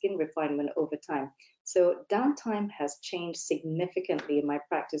quality of skin refinement over time. So downtime has changed significantly in my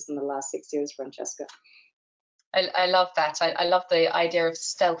practice in the last 6 years, Francesca. I love that. I love the idea of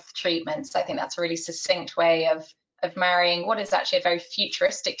stealth treatments. I think that's a really succinct way of marrying what is actually a very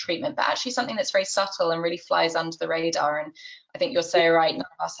futuristic treatment, but actually something that's very subtle and really flies under the radar. And I think you're so right. None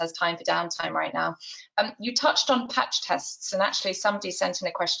of us has time for downtime right now. You touched on patch tests, and actually somebody sent in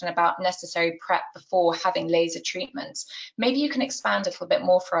a question about necessary prep before having laser treatments. Maybe you can expand a little bit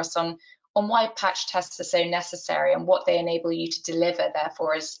more for us on why patch tests are so necessary and what they enable you to deliver,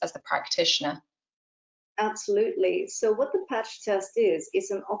 therefore, as the practitioner. Absolutely. So what the patch test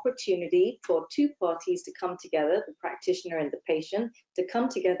is an opportunity for 2 parties to come together, the practitioner and the patient, to come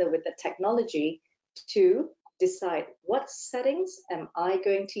together with the technology to decide what settings am I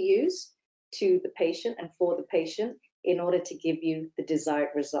going to use to the patient and for the patient in order to give you the desired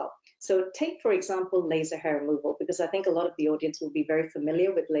result. So take, for example, laser hair removal, because I think a lot of the audience will be very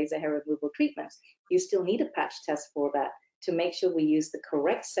familiar with laser hair removal treatments. You still need a patch test for that to make sure we use the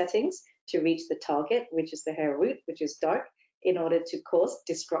correct settings to reach the target, which is the hair root, which is dark, in order to cause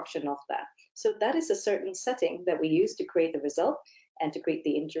destruction of that. So that is a certain setting that we use to create the result and to create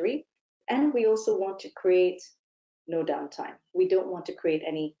the injury. And we also want to create no downtime. We don't want to create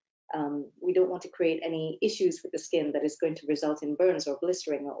any issues with the skin that is going to result in burns or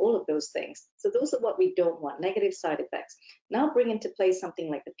blistering or all of those things. So those are what we don't want, negative side effects. Now bring into play something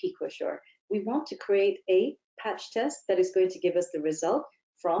like the Cosmeceutical. We want to create a patch test that is going to give us the result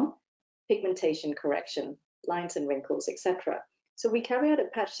from pigmentation correction, lines and wrinkles, etc. So we carry out a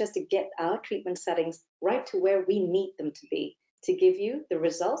patch test to get our treatment settings right to where we need them to be, to give you the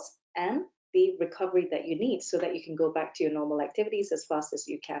results and the recovery that you need so that you can go back to your normal activities as fast as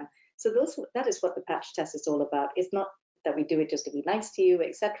you can. So that is what the patch test is all about. It's not that we do it just to be nice to you,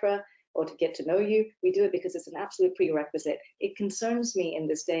 etc., or to get to know you. We do it because it's an absolute prerequisite. It concerns me in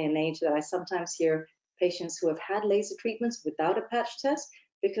this day and age that I sometimes hear patients who have had laser treatments without a patch test,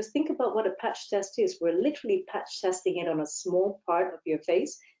 because think about what a patch test is. We're literally patch testing it on a small part of your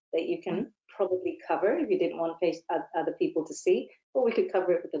face that you can probably cover if you didn't want other people to see, or we could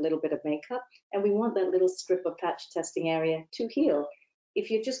cover it with a little bit of makeup. And we want that little strip of patch testing area to heal. If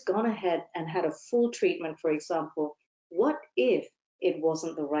you've just gone ahead and had a full treatment, for example, what if it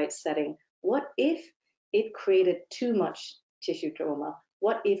wasn't the right setting? What if it created too much tissue trauma?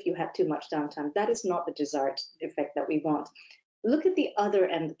 What if you had too much downtime? That is not the desired effect that we want. Look at the other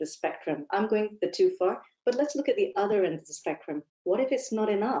end of the spectrum. I'm going too far, but let's look at the other end of the spectrum. What if it's not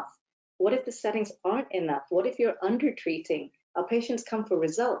enough? What if the settings aren't enough? What if you're undertreating? Our patients come for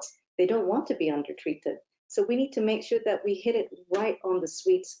results. They don't want to be undertreated. So we need to make sure that we hit it right on the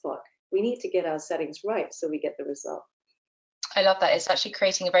sweet spot. We need to get our settings right so we get the result. I love that. It's actually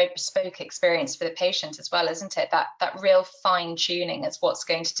creating a very bespoke experience for the patient as well, isn't it? That real fine tuning is what's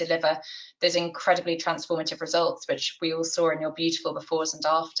going to deliver those incredibly transformative results, which we all saw in your beautiful befores and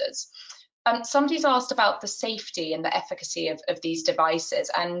afters. Somebody's asked about the safety and the efficacy of these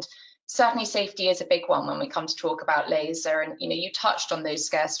devices, and certainly safety is a big one when we come to talk about laser. And you touched on those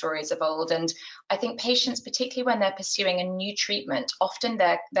scare stories of old, and I think patients, particularly when they're pursuing a new treatment, often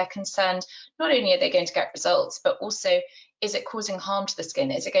they're concerned not only are they going to get results, but also, is it causing harm to the skin?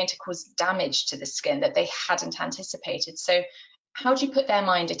 Is it going to cause damage to the skin that they hadn't anticipated? So how do you put their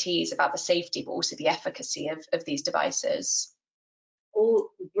mind at ease about the safety, but also the efficacy of these devices? All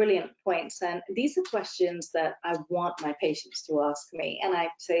brilliant points. And these are questions that I want my patients to ask me. And I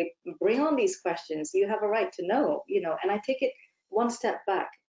say, bring on these questions. You have a right to know, and I take it one step back.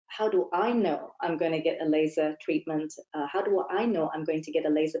 How do I know I'm going to get a laser treatment? How do I know I'm going to get a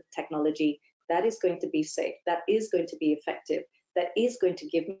laser technology that is going to be safe, that is going to be effective, that is going to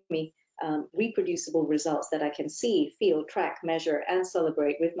give me reproducible results that I can see, feel, track, measure, and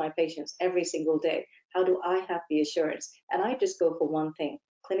celebrate with my patients every single day? How do I have the assurance? And I just go for one thing: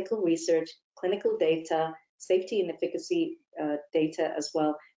 clinical research, clinical data, safety and efficacy data as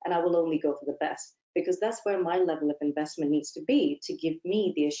well. And I will only go for the best, because that's where my level of investment needs to be, to give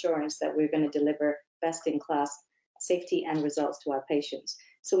me the assurance that we're going to deliver best in class safety and results to our patients.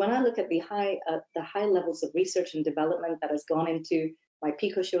 So when I look at the high levels of research and development that has gone into my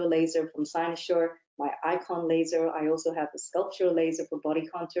Cosmeceutical laser from Cynosure, my Icon laser, I also have the sculptural laser for body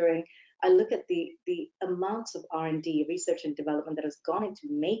contouring. I look at the amounts of R&D, research and development, that has gone into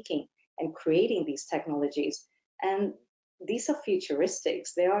making and creating these technologies. And these are futuristics.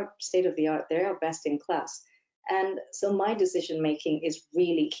 They are state of the art. They are best in class. And so my decision making is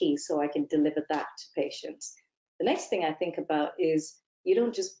really key so I can deliver that to patients. The next thing I think about is You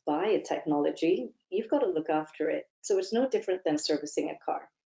don't just buy a technology, you've got to look after it. So it's no different than servicing a car.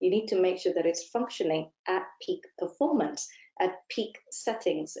 You need to make sure that it's functioning at peak performance, at peak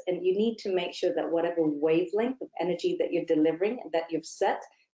settings, and you need to make sure that whatever wavelength of energy that you're delivering and that you've set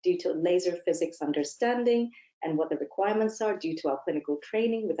due to laser physics understanding and what the requirements are due to our clinical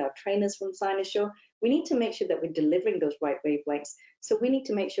training with our trainers from Cynosure, we need to make sure that we're delivering those right wavelengths. So we need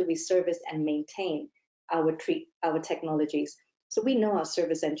to make sure we service and maintain our technologies. So we know our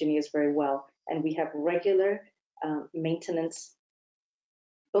service engineers very well, and we have regular maintenance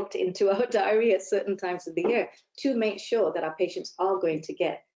booked into our diary at certain times of the year to make sure that our patients are going to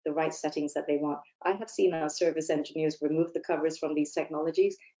get the right settings that they want. I have seen our service engineers remove the covers from these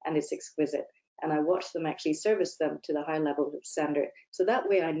technologies, and it's exquisite. And I watch them actually service them to the high level of standard. So that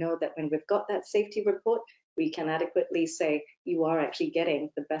way I know that when we've got that safety report, we can adequately say you are actually getting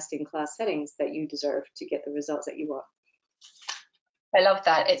the best in class settings that you deserve to get the results that you want. I love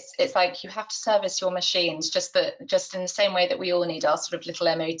that. It's like you have to service your machines just in the same way that we all need our sort of little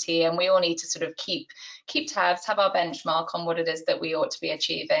MOT, and we all need to sort of keep tabs, have our benchmark on what it is that we ought to be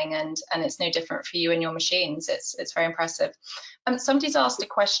achieving, and it's no different for you and your machines. It's very impressive. Somebody's asked a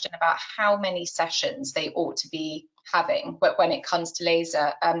question about how many sessions they ought to be having when it comes to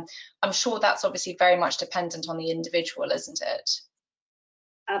laser. I'm sure that's obviously very much dependent on the individual, isn't it?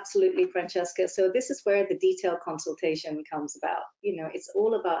 Absolutely, Francesca. So this is where the detailed consultation comes about. You know, it's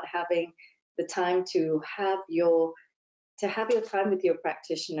all about having the time to have your time with your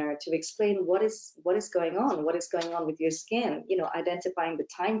practitioner to explain what is going on with your skin. You know, identifying the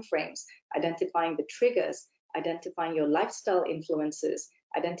time frames, identifying the triggers, identifying your lifestyle influences,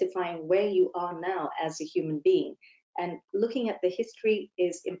 identifying where you are now as a human being. And looking at the history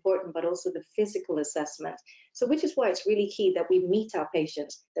is important, but also the physical assessment. So which is why it's really key that we meet our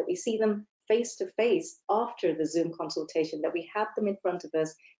patients, that we see them face to face after the Zoom consultation, that we have them in front of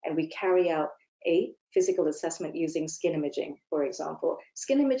us and we carry out a physical assessment using skin imaging, for example.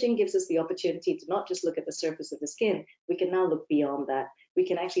 Skin imaging gives us the opportunity to not just look at the surface of the skin, we can now look beyond that. We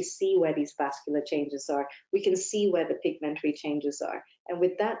can actually see where these vascular changes are. We can see where the pigmentary changes are. And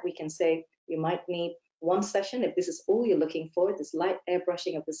with that, we can say you might need one session, if this is all you're looking for, this light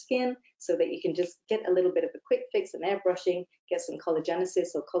airbrushing of the skin, so that you can just get a little bit of a quick fix and airbrushing, get some collagenesis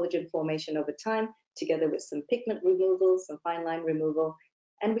or collagen formation over time, together with some pigment removal, some fine line removal.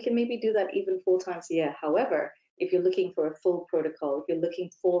 And we can maybe do that even 4 times a year. However, if you're looking for a full protocol, if you're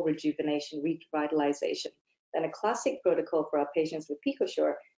looking for rejuvenation, revitalization, then a classic protocol for our patients with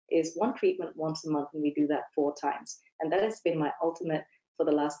PicoSure is 1 treatment once a month, and we do that 4 times. And that has been my ultimate for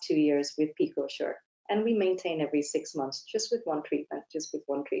the last 2 years with PicoSure. And we maintain every 6 months, just with one treatment.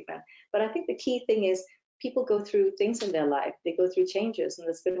 But I think the key thing is people go through things in their life. They go through changes, and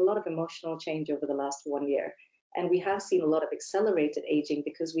there's been a lot of emotional change over the last 1 year. And we have seen a lot of accelerated aging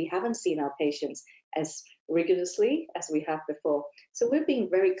because we haven't seen our patients as rigorously as we have before. So we're being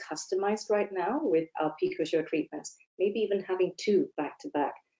very customized right now with our PicoSure treatments, maybe even having 2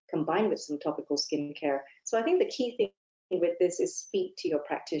 back-to-back, combined with some topical skincare. So I think the key thing with this is speak to your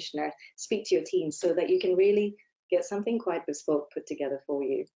practitioner, speak to your team, so that you can really get something quite bespoke put together for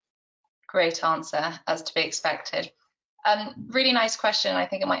you. Great answer, as to be expected. Really nice question. I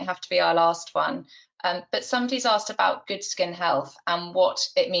think it might have to be our last one. But somebody's asked about good skin health and what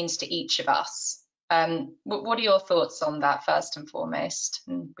it means to each of us. What are your thoughts on that first and foremost?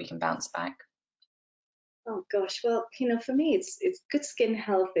 And we can bounce back. Oh gosh, well, you know, for me, it's good skin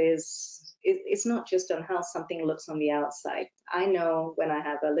health it's not just on how something looks on the outside. I know when I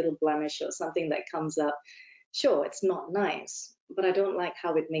have a little blemish or something that comes up, sure, it's not nice, but I don't like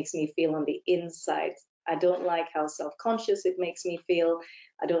how it makes me feel on the inside. I don't like how self-conscious it makes me feel.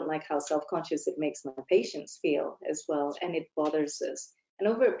 I don't like how self-conscious it makes my patients feel as well, and it bothers us. And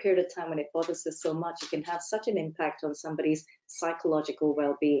over a period of time, when it bothers us so much, it can have such an impact on somebody's psychological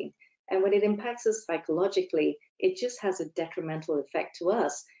well-being. And when it impacts us psychologically, it just has a detrimental effect to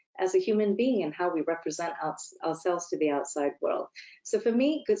us as a human being and how we represent ourselves to the outside world. So for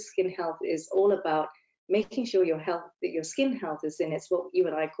me, good skin health is all about making sure your skin health is in it's what you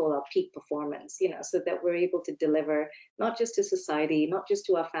and I call our peak performance, you know, so that we're able to deliver not just to society, not just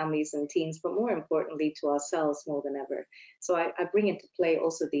to our families and teams, but more importantly to ourselves more than ever. So I bring into play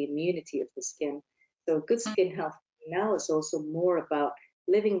also the immunity of the skin. So good skin health now is also more about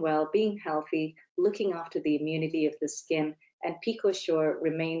living well, being healthy, looking after the immunity of the skin. And PicoSure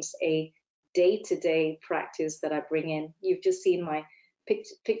remains a day-to-day practice that I bring in. You've just seen my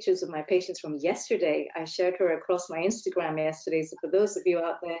pictures of my patients from yesterday. I shared her across my Instagram yesterday. So for those of you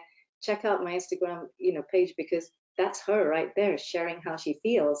out there, check out my Instagram, page, because that's her right there sharing how she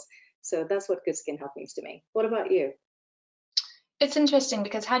feels. So that's what good skin health means to me. What about you? It's interesting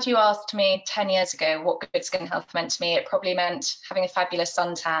because had you asked me 10 years ago what good skin health meant to me, it probably meant having a fabulous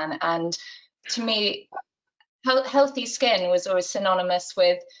suntan. And to me, healthy skin was always synonymous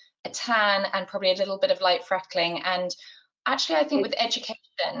with a tan and probably a little bit of light freckling. And actually, I think with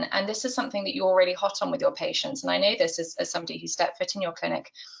education, and this is something that you're really hot on with your patients, and I know this as somebody who stepped foot in your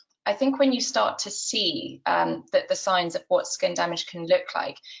clinic, I think when you start to see that the signs of what skin damage can look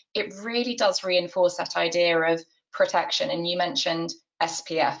like, it really does reinforce that idea of protection. And you mentioned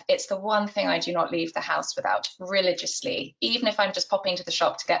SPF. It's the one thing I do not leave the house without religiously, even if I'm just popping to the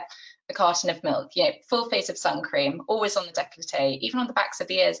shop to get a carton of milk, full face of sun cream, always on the décolleté, even on the backs of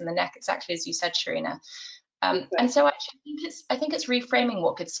the ears and the neck, exactly as you said, Sharina. And so I think it's reframing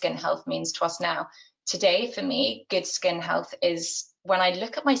what good skin health means to us now. Today, for me, good skin health is when I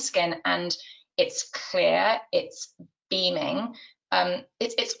look at my skin and it's clear, it's beaming.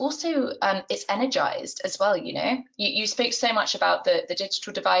 It's also it's energized as well. You spoke so much about the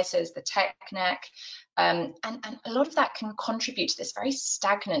digital devices, the tech neck, and a lot of that can contribute to this very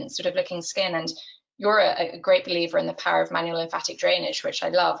stagnant sort of looking skin. And you're a great believer in the power of manual lymphatic drainage, which I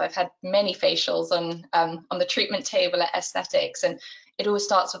love. I've had many facials on the treatment table at S-Thetics, and it always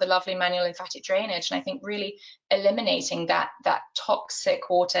starts with a lovely manual lymphatic drainage. And I think really eliminating that toxic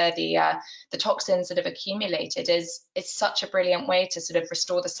water, the toxins that have accumulated is such a brilliant way to sort of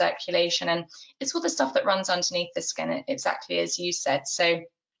restore the circulation. And it's all the stuff that runs underneath the skin, exactly as you said. So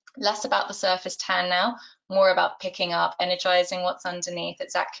less about the surface tan now, more about picking up, energizing what's underneath,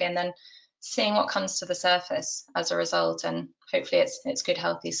 exactly, and then seeing what comes to the surface as a result. And hopefully it's good,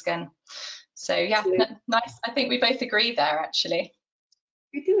 healthy skin. So yeah, nice. I think we both agree there, actually.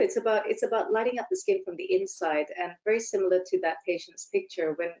 We do. It's about lighting up the skin from the inside, and very similar to that patient's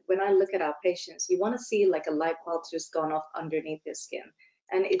picture. When I look at our patients, you want to see like a light bulb just gone off underneath their skin,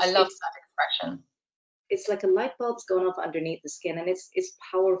 and I love that expression. It's like a light bulb's gone off underneath the skin, and it's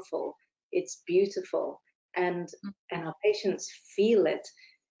powerful, it's beautiful, and our patients feel it,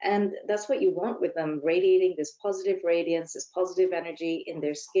 and that's what you want with them, radiating this positive radiance, this positive energy in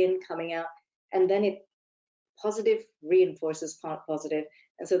their skin coming out, and then it positive reinforces positive.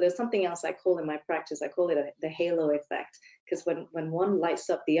 And so there's something else I call in my practice, I call it the halo effect, because when one lights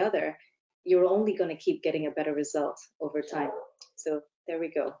up the other, you're only going to keep getting a better result over time. So there we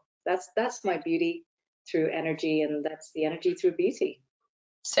go. That's my beauty through energy, and that's the energy through beauty.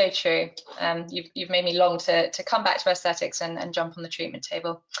 So true. You've made me long to come back to aesthetics and jump on the treatment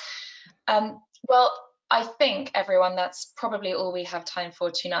table. Well, I think, everyone, that's probably all we have time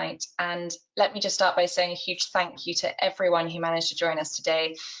for tonight. And let me just start by saying a huge thank you to everyone who managed to join us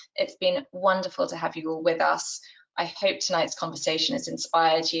today. It's been wonderful to have you all with us. I hope tonight's conversation has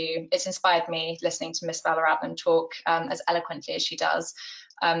inspired you. It's inspired me listening to Miss Ballaratnam talk as eloquently as she does.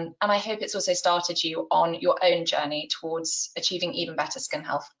 And I hope it's also started you on your own journey towards achieving even better skin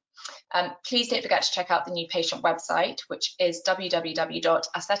health. Please don't forget to check out the new patient website, which is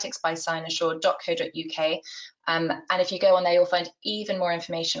www.aestheticsbycynosure.co.uk. And if you go on there, you'll find even more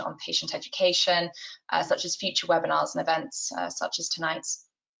information on patient education, such as future webinars and events, such as tonight's.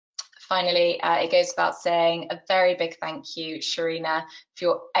 Finally, it goes without saying, a very big thank you, Sharina, for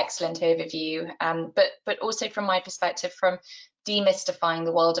your excellent overview, but also from my perspective, from demystifying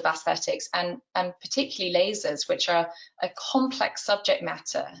the world of aesthetics and particularly lasers, which are a complex subject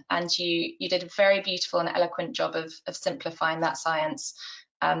matter. And you did a very beautiful and eloquent job of simplifying that science,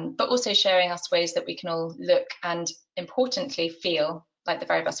 but also showing us ways that we can all look and, importantly, feel like the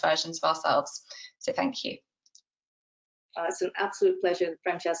very best versions of ourselves. So thank you. It's an absolute pleasure,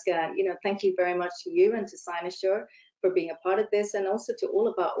 Francesca. Thank you very much to you and to Cynosure for being a part of this, and also to all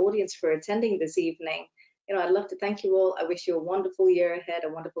of our audience for attending this evening. I'd love to thank you all. I wish you a wonderful year ahead, a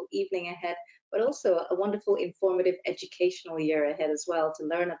wonderful evening ahead, but also a wonderful, informative, educational year ahead as well, to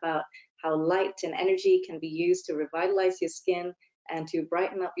learn about how light and energy can be used to revitalize your skin and to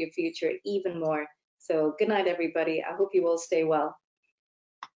brighten up your future even more. So good night, everybody. I hope you all stay well.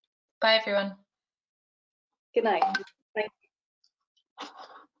 Bye, everyone. Good night. Thank you.